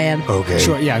the plan. Okay.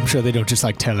 Sure, yeah, I'm sure they don't just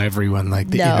tell everyone the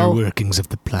No. inner workings of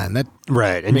the plan. That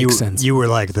Right. And Makes you sense. you were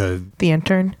like the The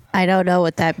intern. I don't know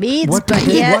what that means, what, but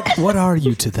yeah, what are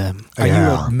you to them? Are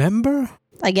Yeah. you a member?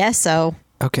 I guess so.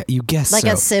 Okay, you guess Like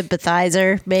so. a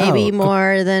sympathizer, maybe Oh,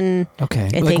 more than. Okay.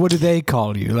 I Like, think- what did they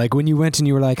call you? Like, when you went and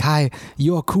you were like, hi,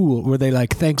 you're cool. Were they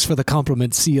like, thanks for the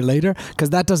compliment, see you later?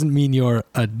 Because that doesn't mean you're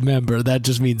a member. That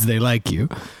just means they like you.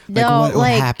 Like, No,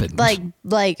 what happened?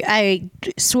 Like I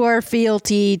swore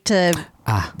fealty to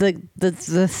Ah.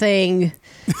 the thing,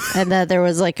 and that there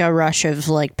was like a rush of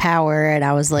power, and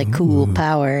I was like, cool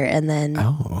power, and then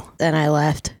then I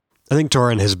left. I think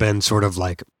Torin has been sort of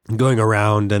going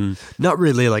around and not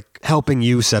really helping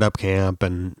you set up camp,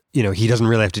 and he doesn't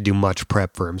really have to do much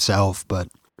prep for himself, but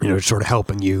sort of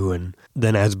helping you. And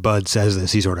then as Bud says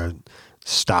this, he sort of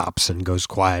stops and goes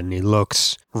quiet, and he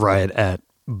looks right at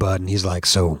Bud, and he's like,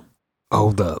 so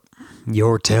hold up,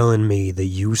 you're telling me that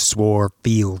you swore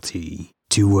fealty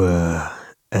to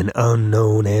an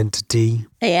unknown entity?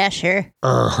 Yeah, sure.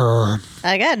 Uh-huh.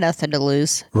 I got nothing to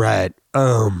lose. Right.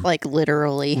 Like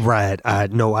literally. Right. I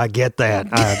get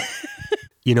that.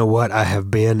 You know what? I have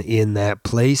been in that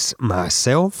place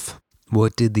myself.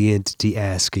 What did the entity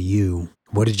ask of you?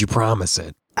 What did you promise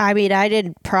it? I mean, I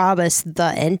didn't promise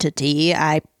the entity.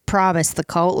 I promised the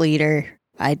cult leader.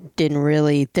 I didn't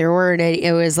really. There weren't any.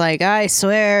 It was like, I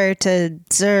swear to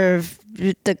serve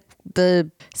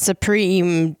the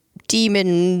supreme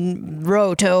demon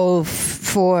Roto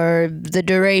for the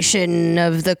duration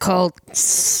of the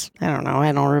cults. I don't know.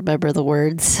 I don't remember the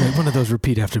words. One of those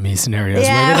repeat after me scenarios.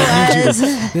 Yeah, where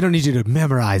they don't need you to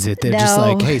memorize it. They're just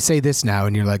like, hey, say this now.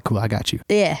 And you're like, cool, I got you.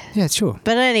 Yeah. Yeah, sure.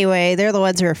 But anyway, they're the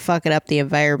ones who are fucking up the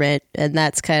environment. And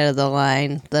that's kind of the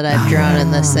line that I've drawn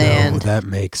in the sand. No, that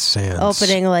makes sense.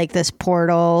 Opening like this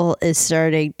portal is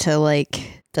starting to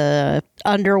like... The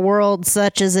underworld,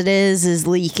 such as it is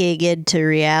leaking into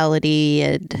reality,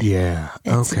 and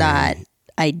it's not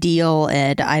ideal,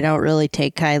 and I don't really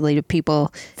take kindly to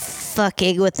people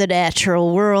fucking with the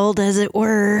natural world, as it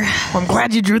were. Well, I'm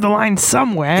glad you drew the line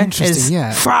somewhere. Interesting,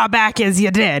 as far back as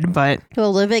you did, but...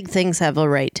 Well, living things have a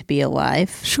right to be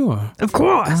alive. Sure. Of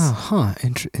course.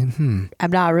 I'm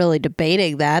not really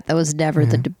debating that. That was never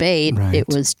the debate. Right. It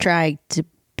was trying to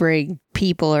bring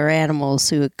people or animals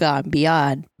who had gone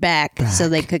beyond back so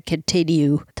they could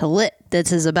continue to live.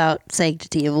 This is about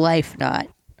sanctity of life, not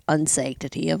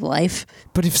unsanctity of life.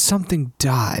 But if something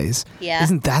dies,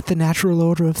 isn't that the natural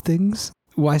order of things?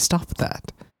 Why stop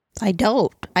that? I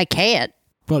don't. I can't.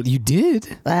 Well, you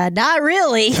did. Not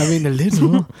really. I mean, a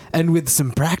little. And with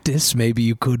some practice, maybe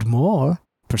you could more.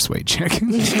 Persuade check.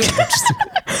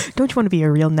 Don't you want to be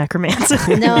a real necromancer?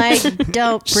 No, I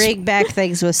don't bring back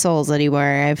things with souls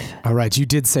anymore. All right, you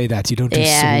did say that. You don't do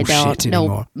soul shit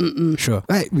anymore. Sure.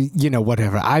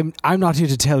 Whatever. I'm not here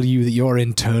to tell you that your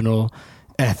internal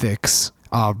ethics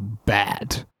are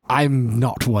bad. I'm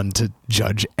not one to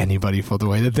judge anybody for the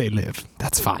way that they live.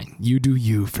 That's fine. You do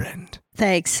you, friend.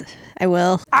 Thanks. I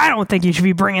will. I don't think you should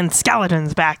be bringing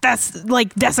skeletons back. That's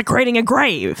like desecrating a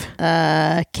grave.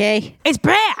 Okay. It's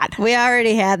bad. We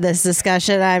already had this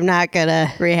discussion. I'm not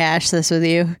gonna rehash this with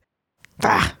you.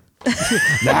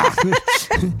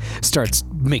 Starts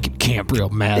making camp real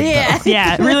mad.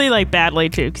 Yeah, really like badly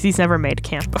too, because he's never made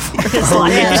camp before.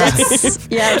 That's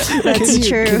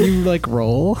true. Can you like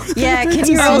roll? Yeah, can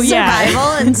you roll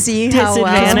survival and see how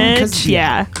well? Disadvantage.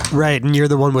 Yeah. Right, and you're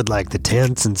the one with like the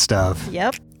tents and stuff.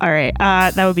 Yep. All right.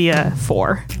 That would be a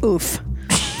 4. Oof.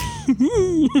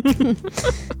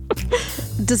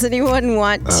 Does anyone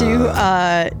want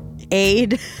to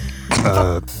aid?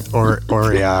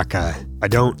 Oriaka. I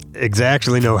don't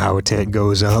exactly know how a tent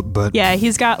goes up, but... Yeah,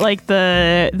 he's got like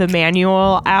the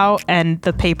manual out and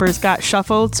the papers got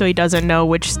shuffled, so he doesn't know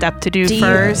which step to do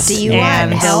first. Do you and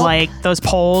want help? like those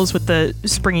poles with the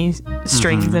springy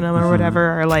strings in them or whatever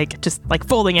are like just like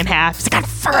folding in half. He's like,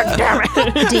 God damn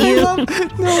it. Do you?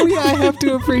 I have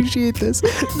to appreciate this.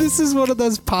 This is one of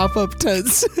those pop-up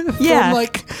tents from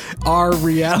like our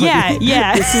reality.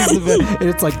 Yeah. This is and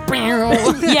it's like,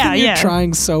 You're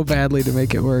trying so badly to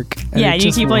make it work. Yeah,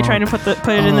 you keep like trying to put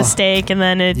it in the stake, and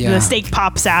then the stake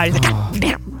pops out. He's like, God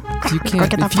damn. You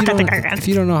can't, if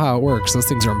you don't know how it works, those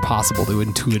things are impossible to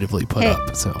intuitively put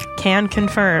up. So can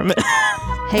confirm.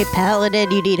 Hey,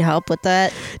 Paladin, you need help with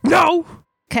that? No.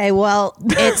 Okay, well,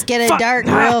 it's getting dark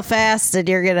real fast, and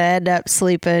you're gonna end up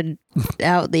sleeping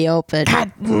out in the open.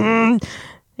 And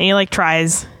he like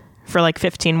tries for like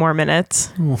 15 more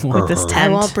minutes with this tent. I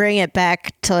won't bring it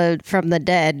back from the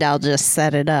dead. I'll just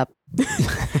set it up.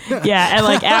 Yeah, and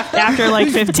like after like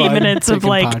 15 minutes of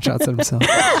like pot shots at himself.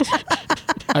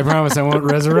 I promise I won't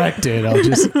resurrect it. I'll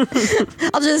just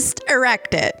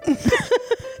erect it.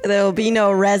 There will be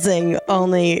no rezzing,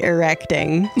 only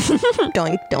erecting.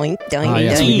 Doink, doink, doink,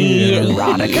 yes, we need an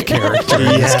erotic character.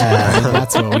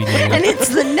 That's what we need. And it's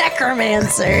the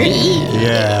necromancer.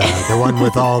 Yeah, the one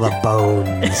with all the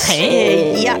bones.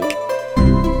 Hey, yuck.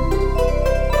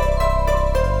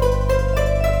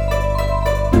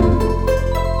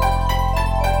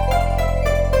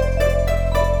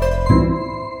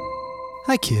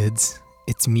 Hi kids,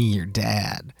 it's me, your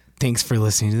dad. Thanks for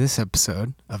listening to this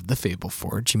episode of The Fable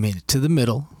Forge. You made it to the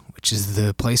middle, which is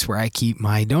the place where I keep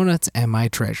my donuts and my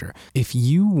treasure. If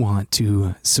you want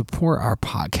to support our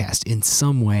podcast in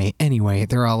some way, anyway,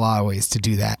 there are a lot of ways to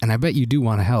do that, and I bet you do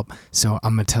want to help, so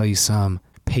I'm going to tell you some.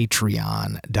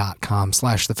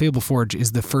 Patreon.com/thefableforge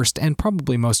is the first and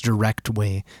probably most direct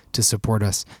way to support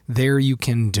us. There you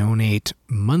can donate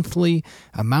monthly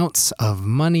amounts of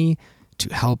money to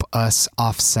help us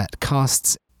offset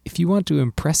costs. If you want to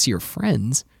impress your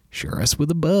friends, share us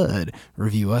with a bud.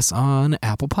 Review us on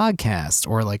Apple Podcasts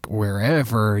or like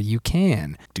wherever you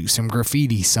can. Do some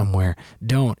graffiti somewhere.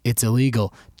 Don't. It's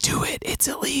illegal. Do it. It's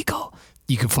illegal.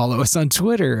 You can follow us on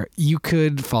Twitter. You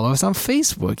could follow us on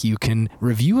Facebook. You can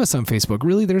review us on Facebook.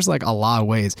 Really, there's like a lot of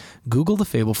ways. Google the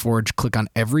Fable Forge, click on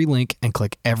every link, and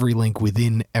click every link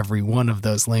within every one of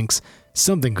those links.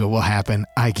 Something good will happen.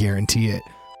 I guarantee it.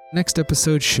 Next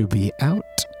episode should be out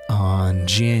on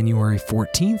January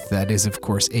 14th. That is, of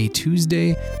course, a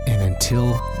Tuesday. And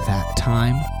until that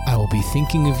time, I will be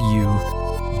thinking of you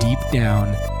deep down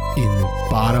in the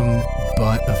bottom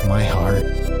butt of my heart.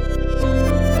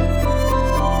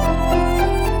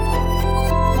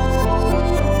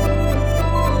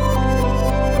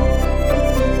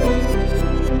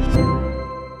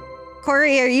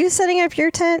 Corey, are you setting up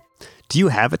your tent? Do you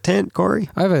have a tent, Corey?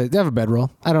 I have a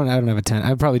bedroll. I don't have a tent.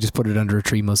 I'd probably just put it under a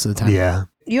tree most of the time. Yeah.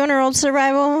 You want to roll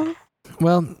survival?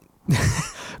 Well,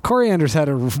 Coriander's had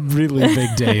a really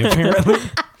big day, apparently.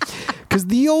 Because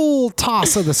the old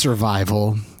toss of the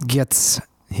survival gets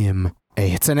him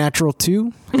it's a natural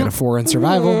 2. I got a 4 in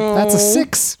survival. That's a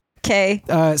 6. Okay.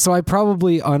 So I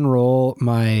probably unroll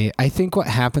I think what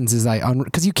happens is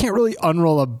because you can't really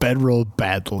unroll a bedroll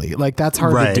badly. Like, that's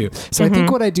hard to do. So I think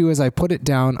what I do is I put it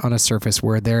down on a surface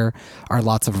where there are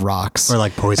lots of rocks. Or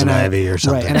like poison ivy or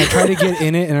something. Right. And I try to get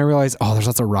in it and I realize, there's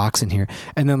lots of rocks in here.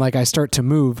 And then like I start to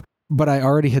move, but I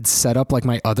already had set up like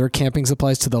my other camping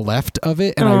supplies to the left of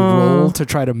it, and I roll to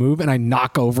try to move, and I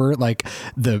knock over like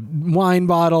the wine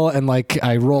bottle, and like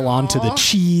I roll onto the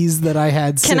cheese that I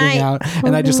had sitting out,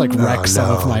 and I just like wreck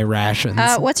some of my rations.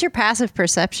 What's your passive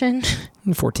perception?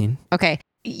 14. Okay.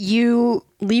 You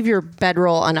leave your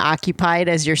bedroll unoccupied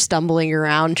as you're stumbling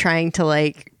around trying to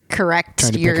like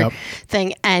correct your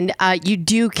thing, and you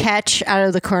do catch out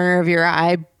of the corner of your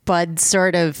eye Bud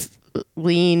sort of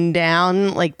lean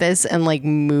down like this and like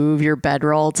move your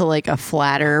bedroll to like a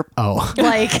flatter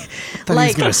like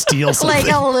gonna steal something.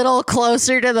 like a little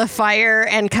closer to the fire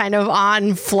and kind of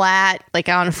on flat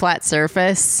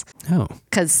surface.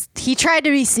 Because he tried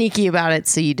to be sneaky about it,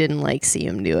 so you didn't like see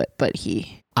him do it, but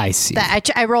I see.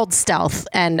 I rolled stealth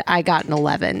and I got an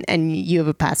 11, and you have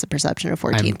a passive perception of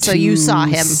 14, so you saw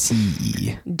him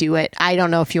do it. I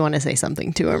don't know if you want to say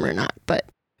something to him or not, but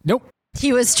nope.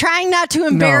 He was trying not to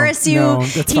embarrass you. No,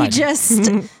 that's fine.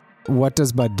 Just... What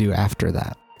does Bud do after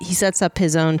that? He sets up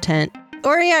his own tent.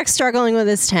 Auriac's struggling with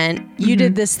his tent. You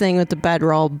did this thing with the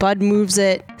bedroll. Bud moves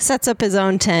it, sets up his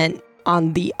own tent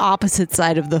on the opposite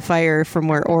side of the fire from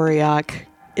where Auriac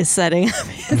is setting up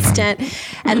his tent,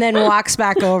 and then walks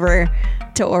back over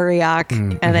to Auriac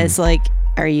and is like,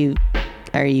 Are you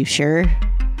sure?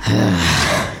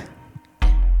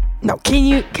 No, can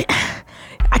you...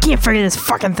 I can't figure this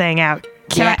fucking thing out.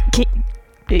 Yeah, I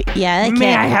can.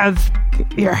 May I have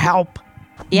your help,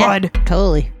 Bud?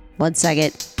 Totally. 1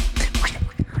 second.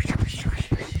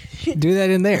 Do that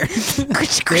in there.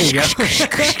 There you go.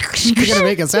 You're gonna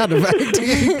make a sound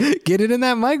effect. Get it in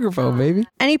that microphone, baby.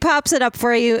 And he pops it up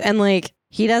for you, and like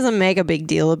he doesn't make a big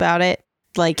deal about it.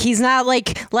 Like he's not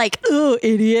like oh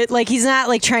idiot. Like he's not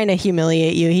like trying to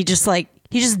humiliate you. He just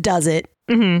does it,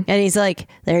 and he's like,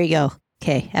 there you go.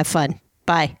 Okay, have fun.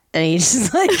 Bye. And he's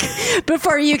just like,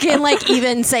 before you can like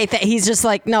even say that, he's just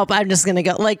like, nope, I'm just gonna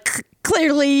go. Like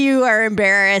clearly you are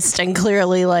embarrassed, and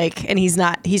clearly like, and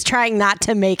he's trying not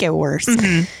to make it worse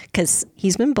because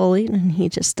he's been bullied, and he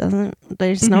just doesn't.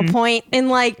 There's no point in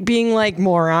like being like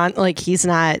moron. Like it's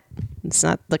not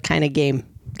the kind of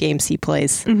games he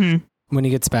plays. When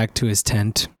he gets back to his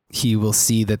tent, he will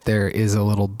see that there is a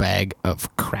little bag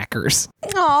of crackers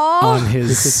on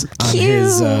his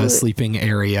sleeping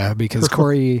area, because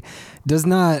Corey does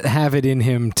not have it in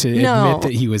him to admit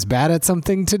that he was bad at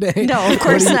something today. No, of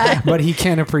course not. But he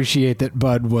can appreciate that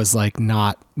Bud was like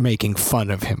not making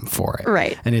fun of him for it.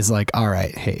 Right. And he's like, all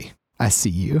right, hey, I see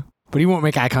you. But he won't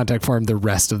make eye contact for him the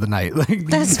rest of the night. Like,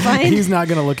 that's fine. He's not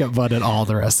going to look at Bud at all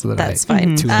the rest of the night. That's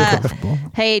fine. Too uncomfortable.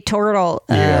 Hey, Turtle.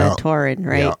 Torin,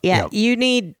 right? Yeah. You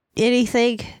need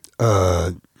anything?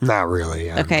 Not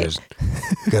really. I'm just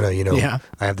gonna, I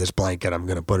have this blanket. I'm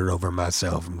gonna put it over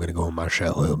myself. I'm gonna go in my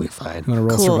shell. It'll be fine. You want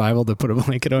to roll survival to put a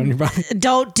blanket on your body?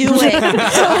 Don't do it.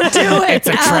 Don't do it. It's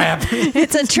a trap.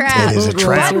 It's a trap. It is a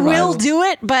trap. Bud will do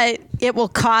it, but it will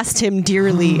cost him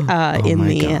dearly in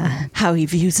the how he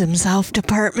views himself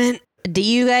department. Do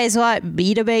you guys want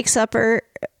me to make supper,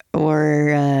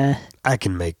 or I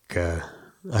can make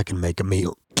a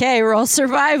meal. Okay, roll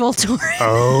survival, Tori.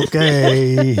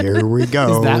 Okay, here we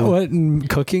go. Is that what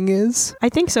cooking is? I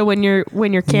think so. When you're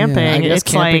camping, I guess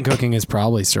it's camping like cooking is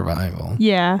probably survival.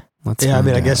 Yeah. I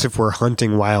guess if we're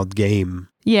hunting wild game.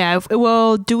 Yeah.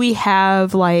 Well, do we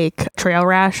have like trail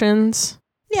rations?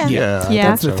 Yeah.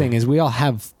 That's the thing is we all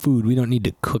have food. We don't need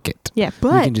to cook it. Yeah, we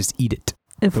but can just eat it.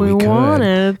 If But we we could.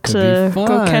 wanted Could to be go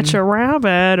fun. catch a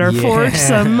rabbit or forage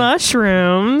some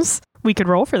mushrooms, we could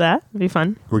roll for that. It'd be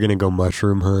fun. We're going to go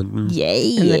mushroom hunting.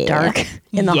 Yay. In the dark.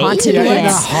 In the haunted in the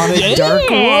woods. haunted dark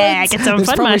woods. Get some There's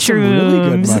fun probably some really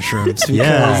good mushrooms. mushrooms.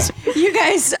 Yeah. because- You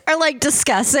guys are like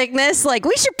discussing this. Like,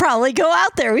 we should probably go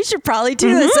out there. We should probably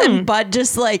do this. And Bud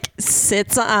just like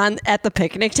sits at the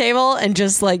picnic table and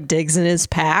just like digs in his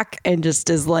pack and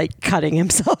just is like cutting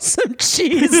himself some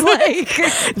cheese.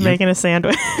 Like, Making a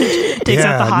sandwich. Takes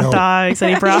out Yeah, the hot no. dogs that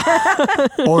he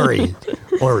brought.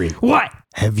 Ori, What?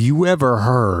 have you ever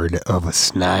heard of a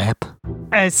snipe?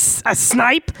 A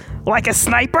snipe? Like a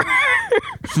sniper?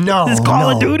 No, This Call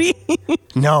of Duty?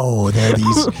 No, they're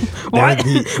these. What?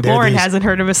 They're Lauren these, hasn't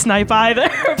heard of a snipe either,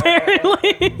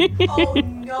 apparently.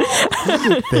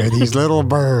 They're these little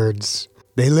birds.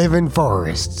 They live in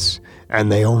forests,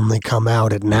 and they only come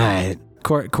out at night.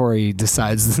 Corey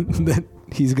decides that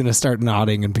he's going to start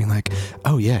nodding and being like,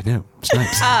 oh, yeah, no,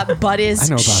 snipes. Bud I is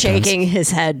know about shaking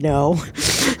his head no.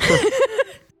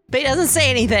 But he doesn't say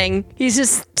anything. He's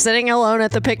just sitting alone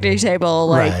at the picnic table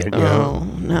like, Right, yeah. oh,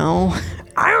 no.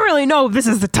 I don't really know if this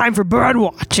is the time for bird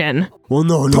watching. Well,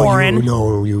 no,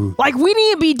 Torin. you. Like, we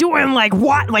need to be doing like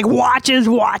watches,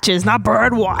 not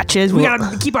bird watches. We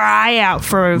gotta keep our eye out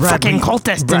for fucking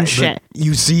cultists and shit.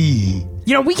 You see,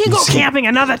 You know, we can go see- camping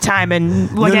another time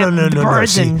and look no, at no, no,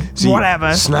 birds no. and See,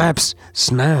 whatever.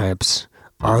 Snipes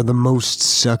are the most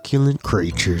succulent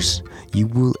creatures you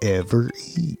will ever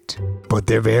eat, but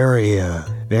they're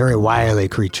very wily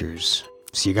creatures.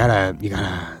 So you gotta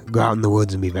go out in the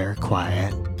woods and be very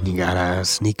quiet. You gotta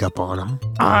sneak up on them,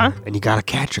 and you gotta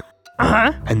catch them,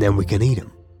 and then we can eat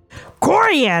them.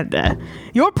 Coriander,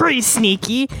 you're pretty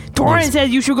sneaky. Torin says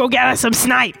you should go get us some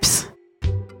snipes.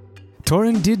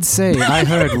 Torin did say, I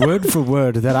heard word for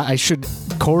word,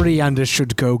 that Coriander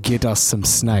should go get us some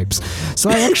snipes. So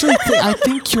I actually I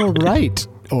think you're right,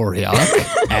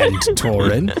 Oriok and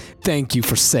Torin. Thank you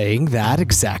for saying that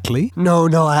exactly. No,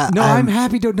 I'm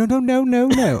happy to.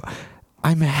 No.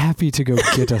 I'm happy to go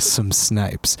get us some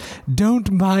snipes.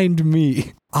 Don't mind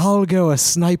me. I'll go a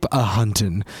snipe a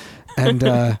hunting.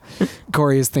 And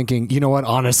Corey is thinking, you know what?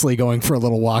 Honestly, going for a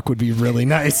little walk would be really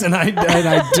nice. And I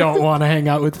don't want to hang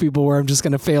out with people where I'm just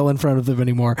going to fail in front of them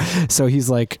anymore. So he's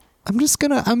like,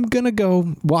 I'm going to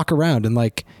go walk around, and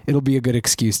like, it'll be a good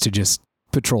excuse to just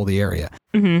patrol the area.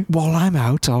 Mm-hmm. While I'm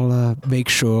out, I'll make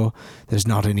sure there's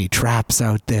not any traps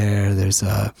out there. There's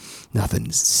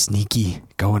nothing sneaky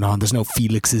going on. There's no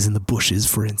Felixes in the bushes,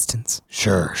 for instance.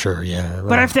 Sure, yeah.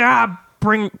 But if there are,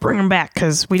 bring them back,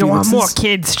 because we don't want more Felixes?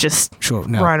 kids just Sure,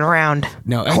 no. running around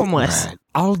No, homeless. Right.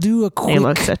 I'll do a He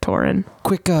looks quick at Torin.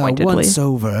 once pointedly.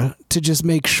 over to just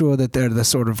make sure that they're the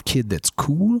sort of kid that's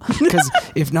cool. Because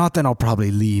if not, then I'll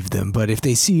probably leave them. But if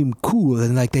they seem cool,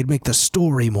 then like they'd make the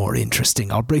story more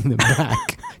interesting, I'll bring them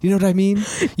back. You know what I mean?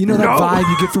 You know that No. vibe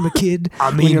you get from a kid? I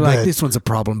when mean, you're like, but- this one's a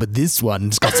problem, but this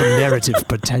one's got some narrative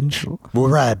potential. Well,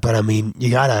 right, but I mean,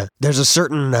 there's a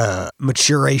certain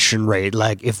maturation rate.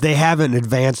 Like, if they haven't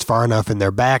advanced far enough in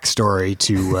their backstory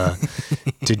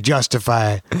to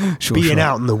justify Sure, being sure.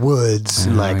 out in the woods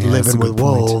and like yeah, that's living a with good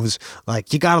point. wolves,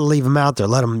 like, you gotta leave them out there.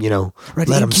 Let them, Right,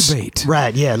 let incubate.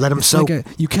 Right, yeah, let them It's soak. like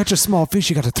you catch a small fish,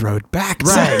 you got to throw it back.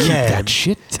 So Right, keep yeah. that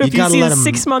shit. So if you gotta see let a 'em-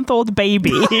 6-month-old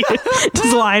baby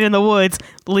just lying in the woods,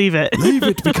 leave it. Leave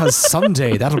it, because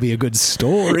someday that'll be a good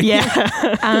story. Yeah.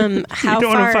 How You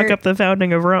don't want to far? fuck up the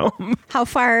founding of Rome. How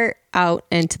far out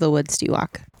into the woods do you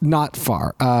walk? Not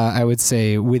far. I would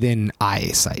say within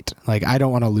eyesight. Like, I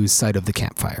don't want to lose sight of the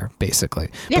campfire, basically.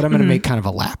 Yeah. But I'm going to make kind of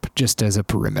a lap just as a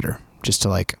perimeter, just to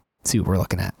like see what we're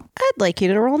looking at. I'd like you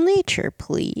to roll nature,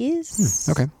 please.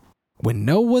 Okay. When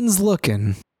no one's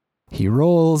looking, he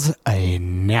rolls a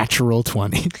natural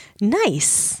 20.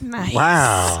 Nice.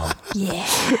 Wow, Yeah.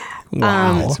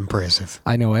 Wow. that's impressive.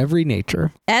 I know every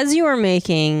nature. As you are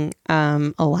making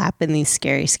a lap in these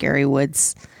scary, scary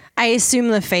woods, I assume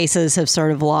the faces have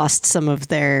sort of lost some of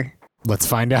their Let's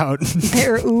find out.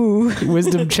 ooh.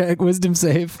 Wisdom check, wisdom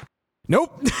save.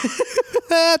 Nope.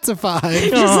 That's a 5.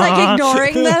 Just like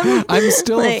ignoring them. I'm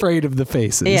still Like- afraid of the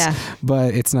faces. Yeah.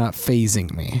 But it's not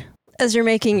phasing me. As you're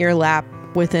making your lap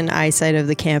within eyesight of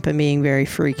the camp and being very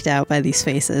freaked out by these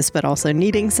faces, but also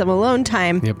needing some alone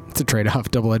time, Yep. It's a trade-off,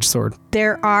 double-edged sword.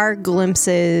 there are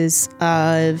glimpses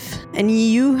of, and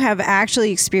you have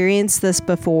actually experienced this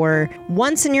before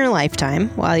once in your lifetime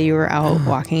while you were out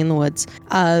walking in the woods,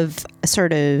 of a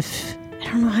sort of, I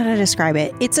don't know how to describe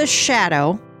it. It's a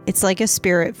shadow. It's like a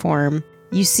spirit form.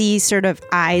 You see sort of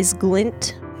eyes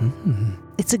glint.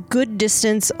 It's a good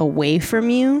distance away from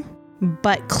you,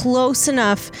 but close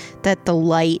enough that the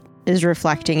light is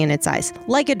reflecting in its eyes,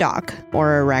 like a dog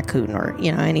or a raccoon or,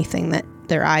 anything that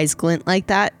their eyes glint like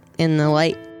that in the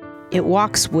light. It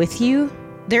walks with you.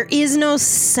 There is no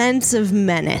sense of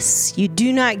menace. You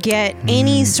do not get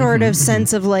any sort of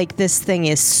sense of like, this thing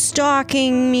is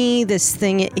stalking me,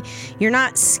 you're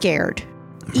not scared.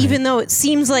 Right. Even though it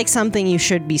seems like something you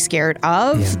should be scared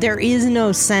of, there is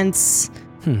no sense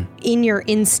in your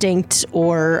instinct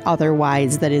or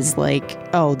otherwise that is like,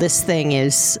 oh, this thing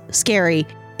is scary.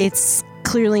 It's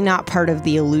clearly not part of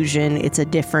the illusion. It's a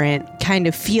different kind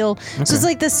of feel. Okay. So it's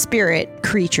like the spirit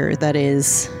creature that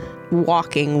is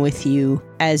walking with you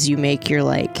as you make your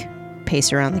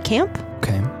pace around the camp.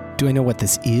 Okay. Do I know what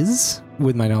this is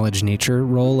with my knowledge nature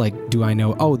roll? Like, do I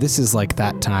know, oh, this is like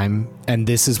that time and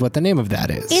this is what the name of that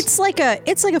is? It's like a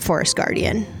forest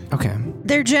guardian. Okay.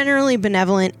 They're generally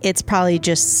benevolent. It's probably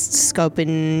just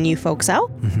scoping you folks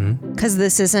out because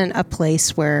this isn't a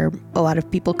place where a lot of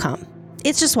people come.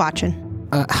 It's just watching.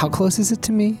 How close is it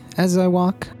to me as I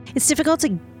walk? It's difficult to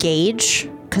gauge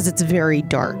because it's very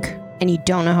dark and you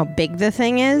don't know how big the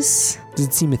thing is. Does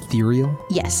it seem ethereal?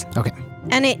 Yes. Okay.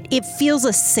 And it feels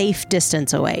a safe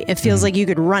distance away. It feels like you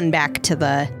could run back to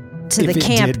the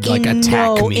camp did, like,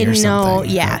 attack me or something.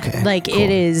 Yeah. Okay, cool. It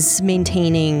is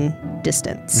maintaining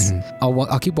distance.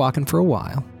 I'll keep walking for a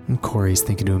while. And Corey's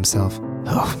thinking to himself,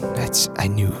 oh, I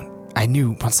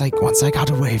knew once I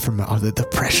got away from all the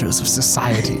pressures of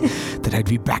society that I'd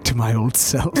be back to my old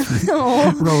self.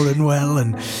 Rolling well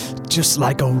and just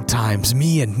like old times,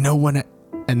 me and no one.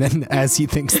 And then as he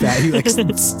thinks that,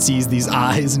 he sees these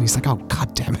eyes and he's like, oh,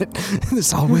 God damn it.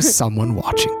 There's always someone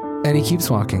watching. And he keeps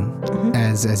walking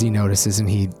as he notices, and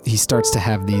he starts to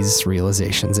have these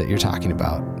realizations that you're talking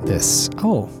about. It's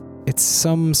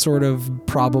some sort of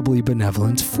probably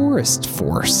benevolent forest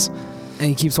force. And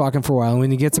he keeps walking for a while, and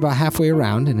when he gets about halfway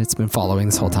around, and it's been following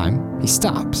this whole time, he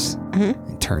stops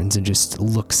and turns and just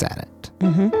looks at it.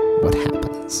 What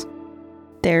happens?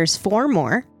 There's 4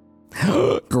 more.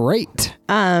 Great.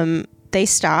 They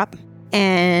stop,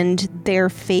 and their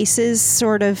faces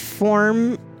sort of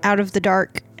form out of the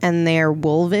dark, and they're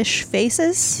wolvish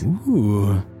faces.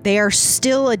 Ooh. They are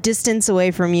still a distance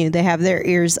away from you. They have their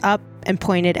ears up and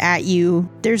pointed at you.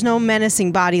 There's no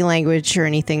menacing body language or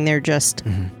anything. They're just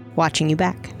watching you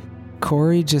back.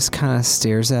 Corey just kind of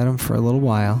stares at him for a little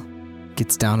while,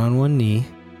 gets down on one knee,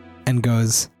 and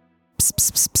goes, pss,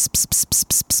 pss, pss, pss, pss, pss,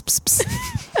 pss, pss, pss, pss.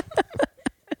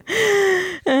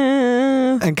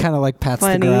 And kind of pats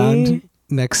the ground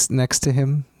next to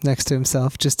him, next to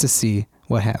himself, just to see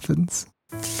what happens.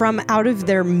 From out of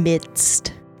their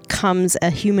midst comes a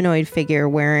humanoid figure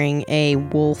wearing a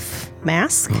wolf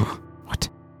mask. What?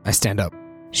 I stand up.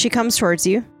 She comes towards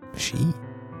you.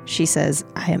 She says,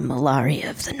 I am Malaria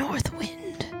of the North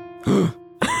Wind.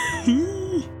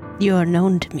 You are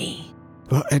known to me.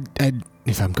 Well, and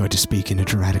if I'm going to speak in a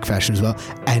dramatic fashion as well,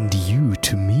 and you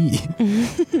to me.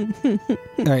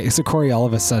 All right, so Corey, all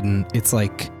of a sudden, it's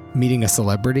like meeting a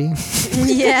celebrity.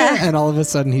 Yeah. And all of a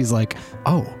sudden, he's like,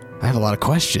 oh, I have a lot of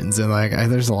questions. And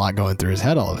there's a lot going through his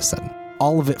head all of a sudden.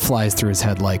 All of it flies through his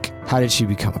head, like, how did she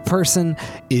become a person?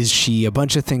 Is she a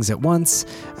bunch of things at once?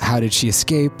 How did she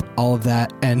escape? All of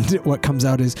that. And what comes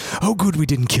out is, oh, good, we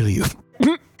didn't kill you.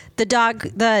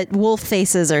 The wolf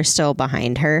faces are still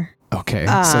behind her. Okay,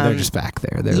 so they're just back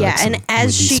there. They're and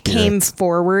as she came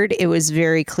forward, it was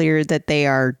very clear that they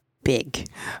are big.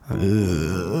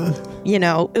 You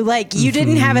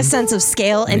didn't have a sense of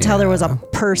scale until there was a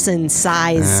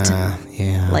person-sized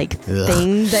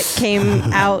thing that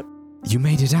came out. You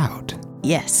made it out.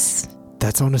 Yes.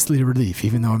 That's honestly a relief,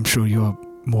 even though I'm sure you're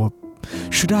more...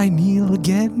 Should I kneel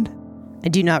again? I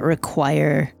do not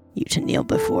require you to kneel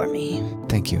before me.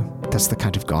 Thank you. That's the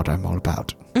kind of God I'm all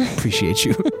about. Appreciate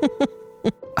you.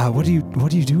 What are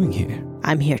you doing here?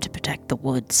 I'm here to protect the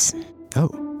woods. Oh,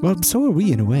 well, so are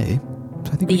we in a way.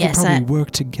 So I think we could probably work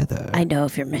together. I know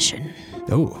of your mission.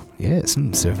 Oh, yes,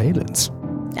 surveillance.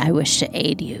 I wish to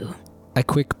aid you. A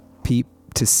quick peep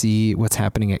to see what's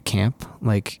happening at camp.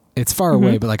 It's far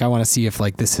away, but I want to see if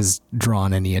this has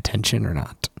drawn any attention or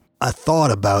not. I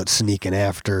thought about sneaking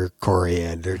after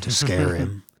Coriander to scare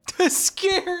him.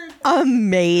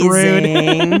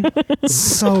 Amazing.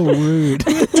 So rude.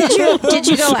 Did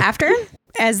you go after him?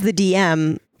 As the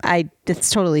DM, it's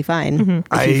totally fine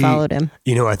if you followed him.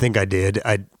 I think I did.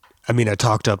 I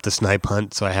talked up the snipe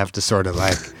hunt, so I have to sort of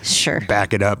sure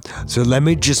back it up. So let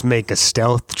me just make a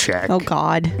stealth check. Oh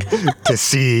God. To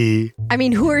see.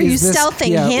 Who are you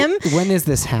stealthing him? When is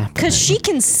this happening? Because she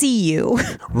can see you.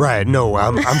 Right. No,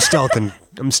 I'm stealthing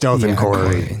stealthing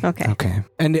Corey. Okay.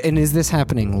 And is this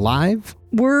happening live?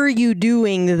 Were you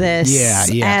doing this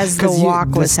as the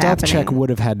walk was happening? The stealth check happening? would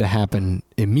have had to happen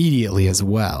immediately as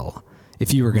well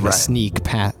if you were going to sneak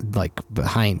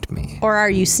behind me. Or are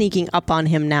you sneaking up on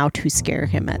him now to scare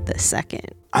him at this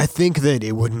second? I think that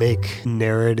it would make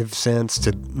narrative sense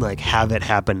to have it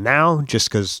happen now, just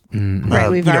because. Right,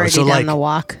 we've already done the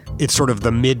walk. It's sort of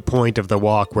the midpoint of the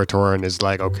walk where Torin is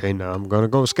like, okay, now I'm gonna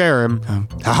go scare him.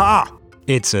 Haha!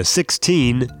 It's a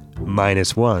 16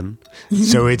 minus 1,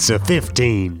 so it's a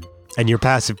 15. And your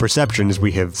passive perception, as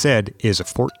we have said, is a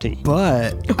 14.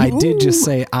 But I did just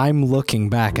say I'm looking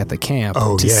back at the camp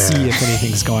to see if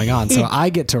anything's going on. So I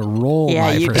get to roll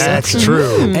my perception. That's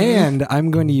true. And I'm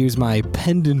going to use my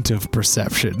pendant of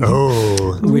perception.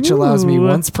 Oh. Which allows me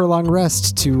once per long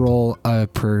rest to roll a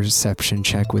perception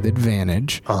check with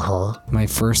advantage. Uh-huh. My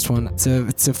first one, it's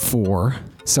a 4.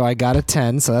 So I got a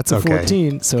 10, so that's a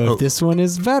 14. So if this one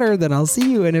is better, then I'll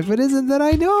see you. And if it isn't, then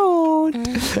I don't.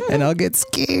 And I'll get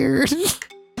scared.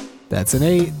 That's an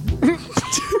 8.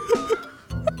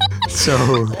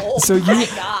 So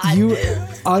you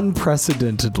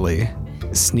unprecedentedly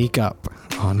sneak up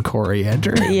on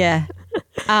Coriander. Yeah.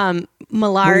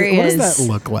 Malaria What does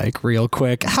that look like real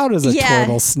quick? How does a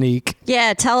turtle sneak?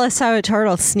 Yeah, tell us how a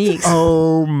turtle sneaks.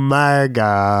 Oh my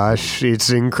gosh. It's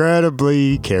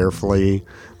incredibly carefully.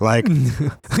 Like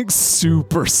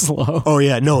super slow. Oh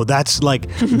yeah, no, that's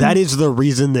that is the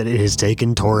reason that it has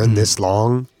taken Torin this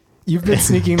long. You've been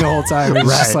sneaking the whole time. It's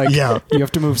just you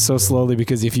have to move so slowly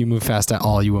because if you move fast at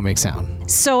all, you will make sound.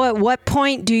 So at what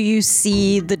point do you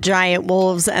see the giant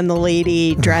wolves and the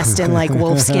lady dressed in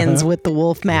wolf skins with the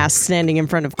wolf mask standing in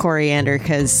front of Coriander?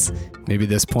 Because maybe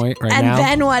this point now. And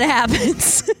then what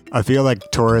happens? I feel like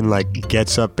Torin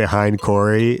gets up behind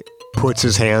Corey, puts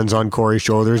his hands on Corey's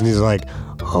shoulders, and he's like,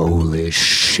 holy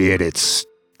shit,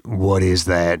 what is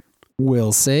that?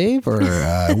 Will save or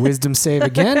wisdom save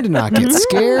again to not get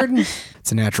scared.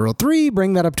 It's a natural 3.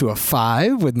 Bring that up to a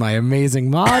 5 with my amazing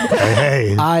mod.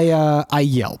 Hey. I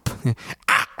yelp.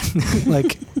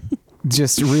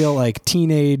 Just real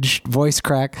teenage voice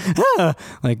crack.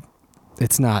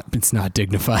 It's not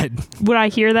dignified. Would I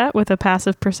hear that with a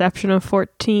passive perception of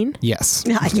 14? Yes.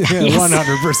 Yes.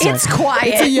 100%. It's quiet.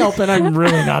 It's a yelp and I'm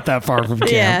really not that far from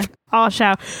camp. Yeah. I'll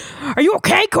shout, "Are you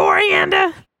okay,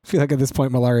 Coriander?" I feel like at this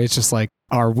point, Malaria is just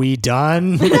are we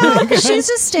done? No, she's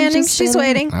just standing. She's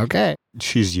waiting. Okay.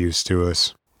 She's used to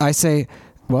us. I say,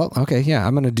 well, okay, yeah,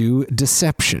 I'm going to do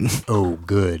deception. Oh,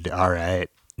 good. All right.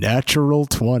 Natural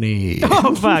 20.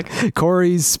 Oh, fuck.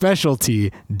 Corey's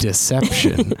specialty,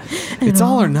 deception. It's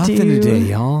all or nothing today,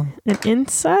 y'all. An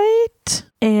insight,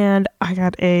 and I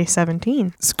got a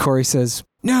 17. So Corey says,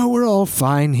 no, we're all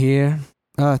fine here.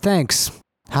 Thanks.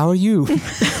 How are you?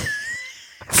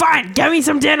 Fine, get me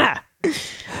some dinner.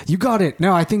 You got it.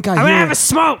 No, I think I'm gonna have a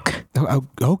smoke.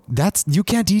 That's you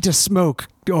can't eat a smoke,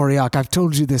 Oriok. I've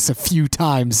told you this a few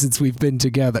times since we've been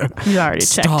together. He's already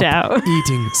checked out.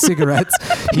 Eating cigarettes.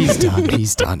 He's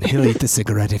done. He'll eat the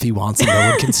cigarette if he wants, and no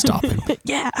one can stop him.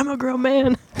 Yeah, I'm a grown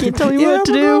man. Can't tell you what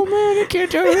to do. I can't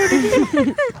tell you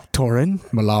anything. Torin,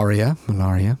 Malaria,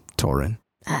 Torin.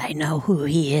 I know who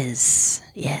he is.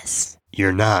 Yes.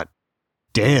 You're not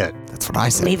dead. That's what I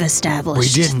said. We've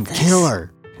established We didn't kill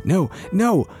her.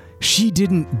 No, she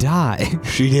didn't die.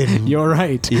 She didn't. You're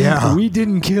right. Yeah. We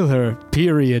didn't kill her,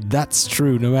 period. That's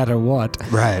true, no matter what.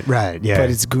 Right, yeah. But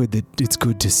it's good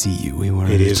to see you. We were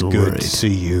It is good good to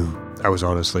see you. I was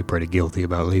honestly pretty guilty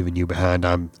about leaving you behind.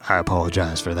 I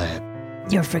apologize for that.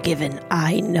 You're forgiven.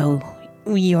 I know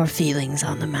your feelings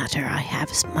on the matter. I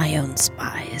have my own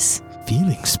spies.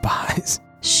 Feeling spies?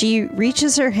 She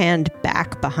reaches her hand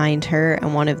back behind her,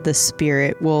 and one of the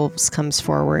spirit wolves comes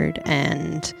forward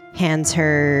and hands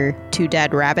her 2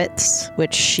 dead rabbits,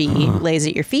 which she lays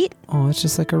at your feet. Oh, it's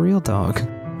just like a real dog.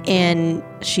 And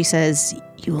she says,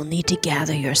 you will need to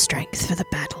gather your strength for the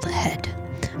battle ahead.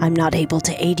 I'm not able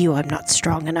to aid you. I'm not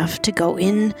strong enough to go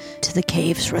in to the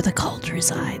caves where the cult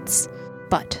resides.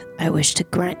 But I wish to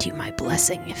grant you my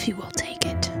blessing if you will take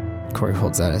it. Corey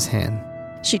holds out his hand.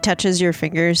 She touches your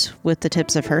fingers with the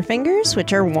tips of her fingers,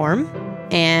 which are warm,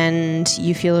 and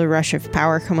you feel a rush of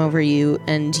power come over you,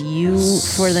 and you,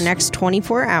 for the next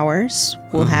 24 hours,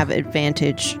 will have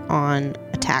advantage on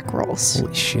attack rolls.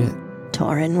 Holy shit.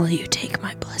 Torin, will you take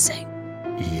my blessing?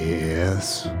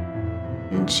 Yes.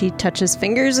 And she touches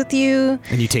fingers with you.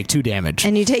 And you take 2 damage.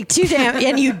 And you take 2 damage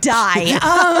and you die.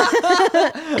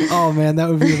 Oh man, that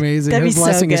would be amazing. That'd Her be so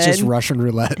blessing is good. just Russian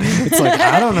roulette. It's like,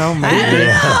 I don't know, maybe.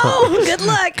 Oh, good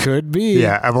luck. Could be.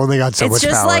 Yeah, I've only got so It's much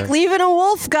just power. like leaving a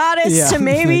wolf goddess Yeah. to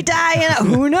maybe die.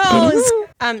 Who knows?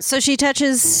 So she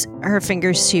touches her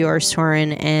fingers to yours,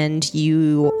 Torin, and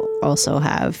you also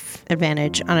have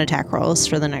advantage on attack rolls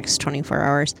for the next 24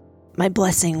 hours. My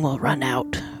blessing will run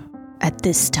out at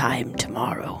this time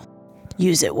tomorrow.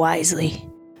 Use it wisely.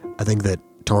 I think that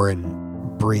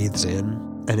Torin breathes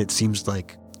in, and it seems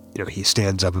like, he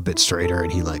stands up a bit straighter,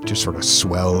 and he like just sort of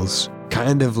swells,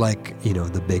 kind of like,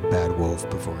 the big bad wolf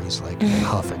before he's like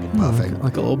huffing and puffing.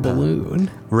 Like a little balloon.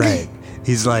 Right.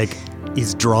 He's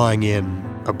drawing in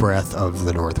a breath of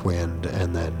the north wind,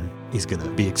 and then he's going to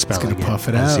be expelling gonna puff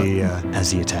it as out.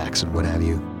 as he attacks and what have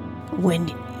you.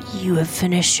 When you have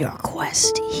finished your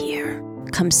quest here,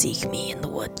 come seek me in the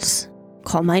woods.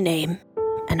 Call my name,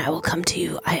 and I will come to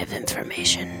you. I have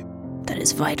information that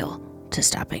is vital to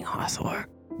stopping Hathor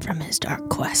from his dark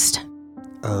quest.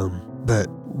 But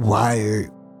why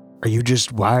are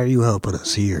you helping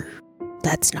us here?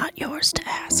 That's not yours to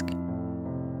ask.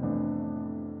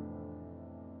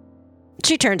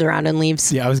 She turns around and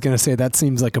leaves. Yeah, I was going to say that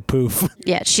seems like a poof.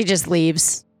 Yeah, she just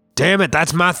leaves. Damn it,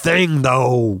 that's my thing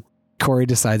though. Corey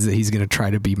decides that he's going to try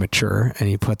to be mature, and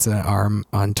he puts an arm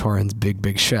on Torin's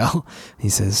big shell. He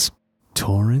says,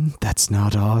 Torin, that's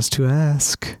not ours to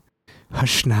ask.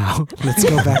 Hush now. Let's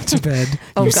go back to bed.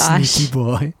 Oh, you gosh. sneaky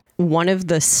boy. One of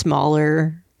the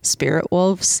smaller spirit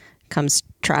wolves comes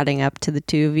trotting up to the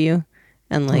two of you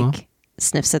and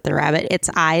sniffs at the rabbit. Its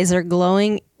eyes are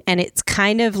glowing, and it's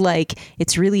kind of like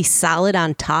it's really solid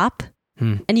on top.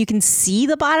 And you can see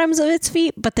the bottoms of its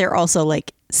feet, but they're also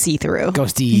like see-through.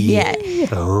 Ghosty. Yeah.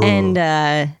 Oh. And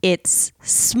it's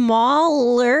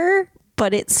smaller,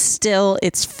 but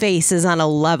its face is on a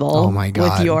level Oh my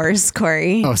God. with yours,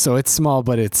 Corey. Oh, so it's small,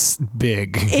 but it's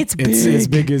big. It's It's as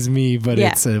big. big as me, but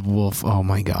Yeah. it's a wolf. Oh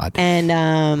my God. And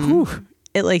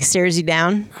it like stares you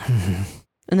down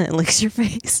and then it licks your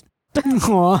face.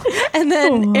 Aw. And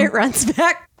then it runs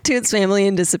back to its family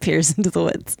and disappears into the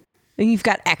woods. And you've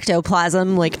got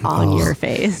ectoplasm like on your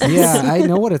face. Yeah, I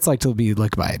know what it's like to be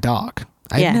licked by a dog.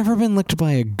 I've Yeah. never been licked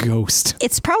by a ghost.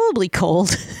 It's probably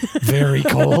cold. Very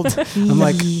cold. I'm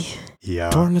like, Yeah.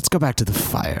 Torin, let's go back to the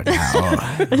fire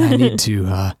now. I need to,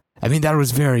 that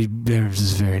was very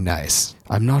nice.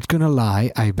 I'm not gonna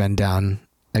lie. I bend down,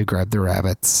 I grab the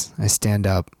rabbits, I stand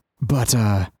up. But,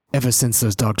 ever since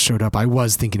those dogs showed up, I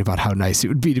was thinking about how nice it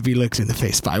would be to be licked in the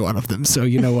face by one of them. So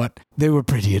you know what? They were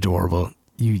pretty adorable.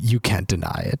 You can't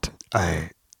deny it.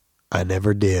 I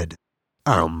never did.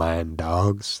 I don't mind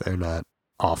dogs. They're not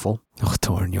awful. Oh,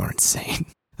 Torin, you're insane.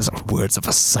 Those are words of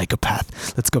a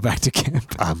psychopath. Let's go back to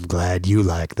camp. I'm glad you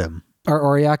like them. Are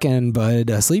Auriak and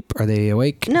Bud asleep? Are they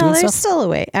awake? No, doing they're stuff? still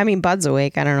awake. I mean, Bud's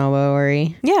awake. I don't know about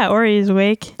Ori. Yeah, Ori is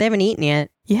awake. They haven't eaten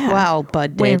yet. Yeah. Wow,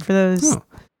 Bud Waiting did. for those Oh.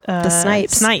 The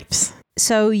snipes. Snipes.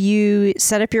 So you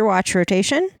set up your watch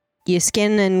rotation, you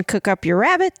skin and cook up your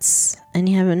rabbits, and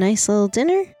you have a nice little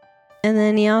dinner. And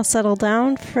then you all settle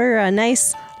down for a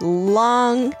nice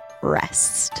long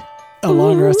rest. A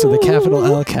long rest with a capital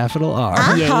L, capital R.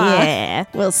 Uh-huh. Yeah.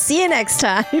 We'll see you next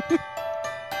time.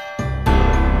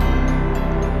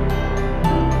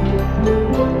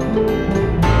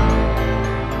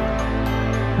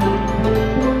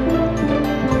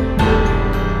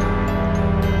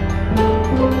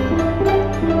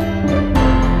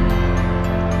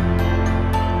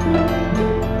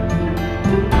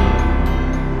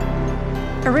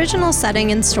 Original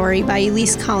setting and story by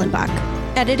Elise Kallenbach.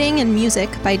 Editing and music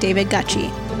by David Gucci.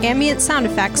 Ambient sound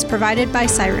effects provided by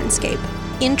Sirenscape.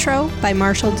 Intro by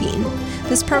Marshall Dean.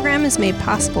 This program is made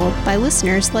possible by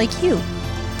listeners like you.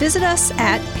 Visit us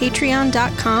at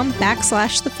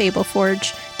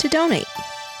patreon.com/thefableforge to donate.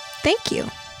 Thank you.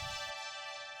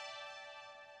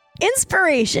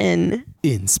 Inspiration.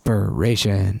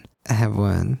 Inspiration. I have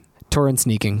one. Torin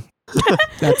sneaking.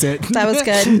 That's it. That was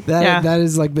good. That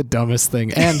is like the dumbest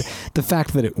thing. And the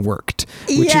fact that it worked.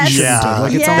 Which Yes. it shouldn't have.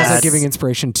 Like, it's almost like Yes. giving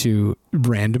inspiration to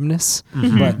randomness.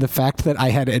 But the fact that I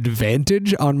had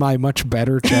advantage on my much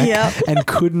better check Yep. and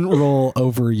couldn't roll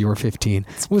over your 15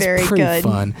 was very pretty good.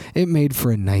 fun. It made for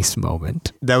a nice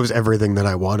moment. That was everything that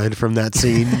I wanted from that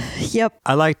scene. Yep.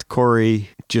 I liked Corey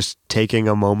just taking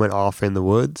a moment off in the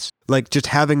woods. Like, just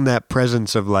having that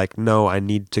presence of like, no, I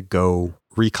need to go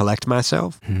recollect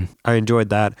myself. I enjoyed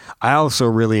that. I also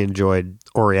really enjoyed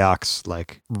Auriak's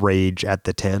like rage at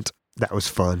the tent. That was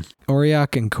fun.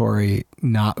 Oriok and Corey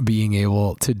not being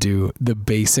able to do the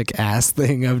basic ass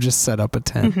thing of just set up a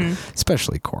tent,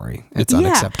 especially Corey. It's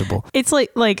unacceptable. It's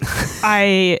like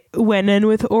I went in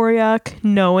with Oriok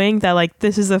knowing that like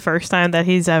this is the first time that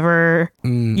he's ever,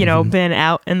 been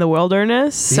out in the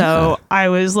wilderness. So I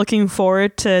was looking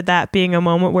forward to that being a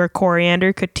moment where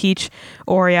Coriander could teach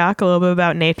Oriok a little bit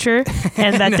about nature.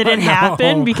 And that didn't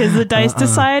happen because the dice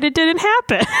decided it didn't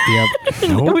happen. Yep.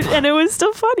 And it was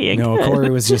still funny. No, Corey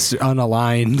was just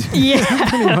unaligned.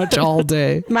 Pretty much all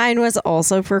day. Mine was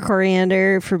also for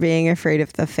Coriander for being afraid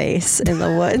of the face in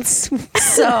the woods.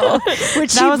 So,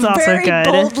 which that was he also very good.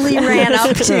 boldly ran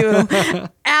up to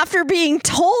after being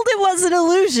told it was an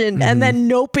illusion and then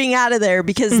noping out of there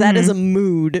because that is a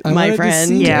mood, my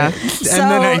friend. Yeah. So,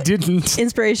 and then I didn't.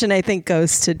 Inspiration, I think,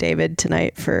 goes to David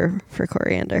tonight for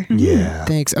Coriander. Yeah.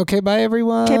 Thanks. Okay, bye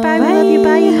everyone. Okay, bye. We love you.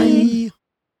 Bye. Bye.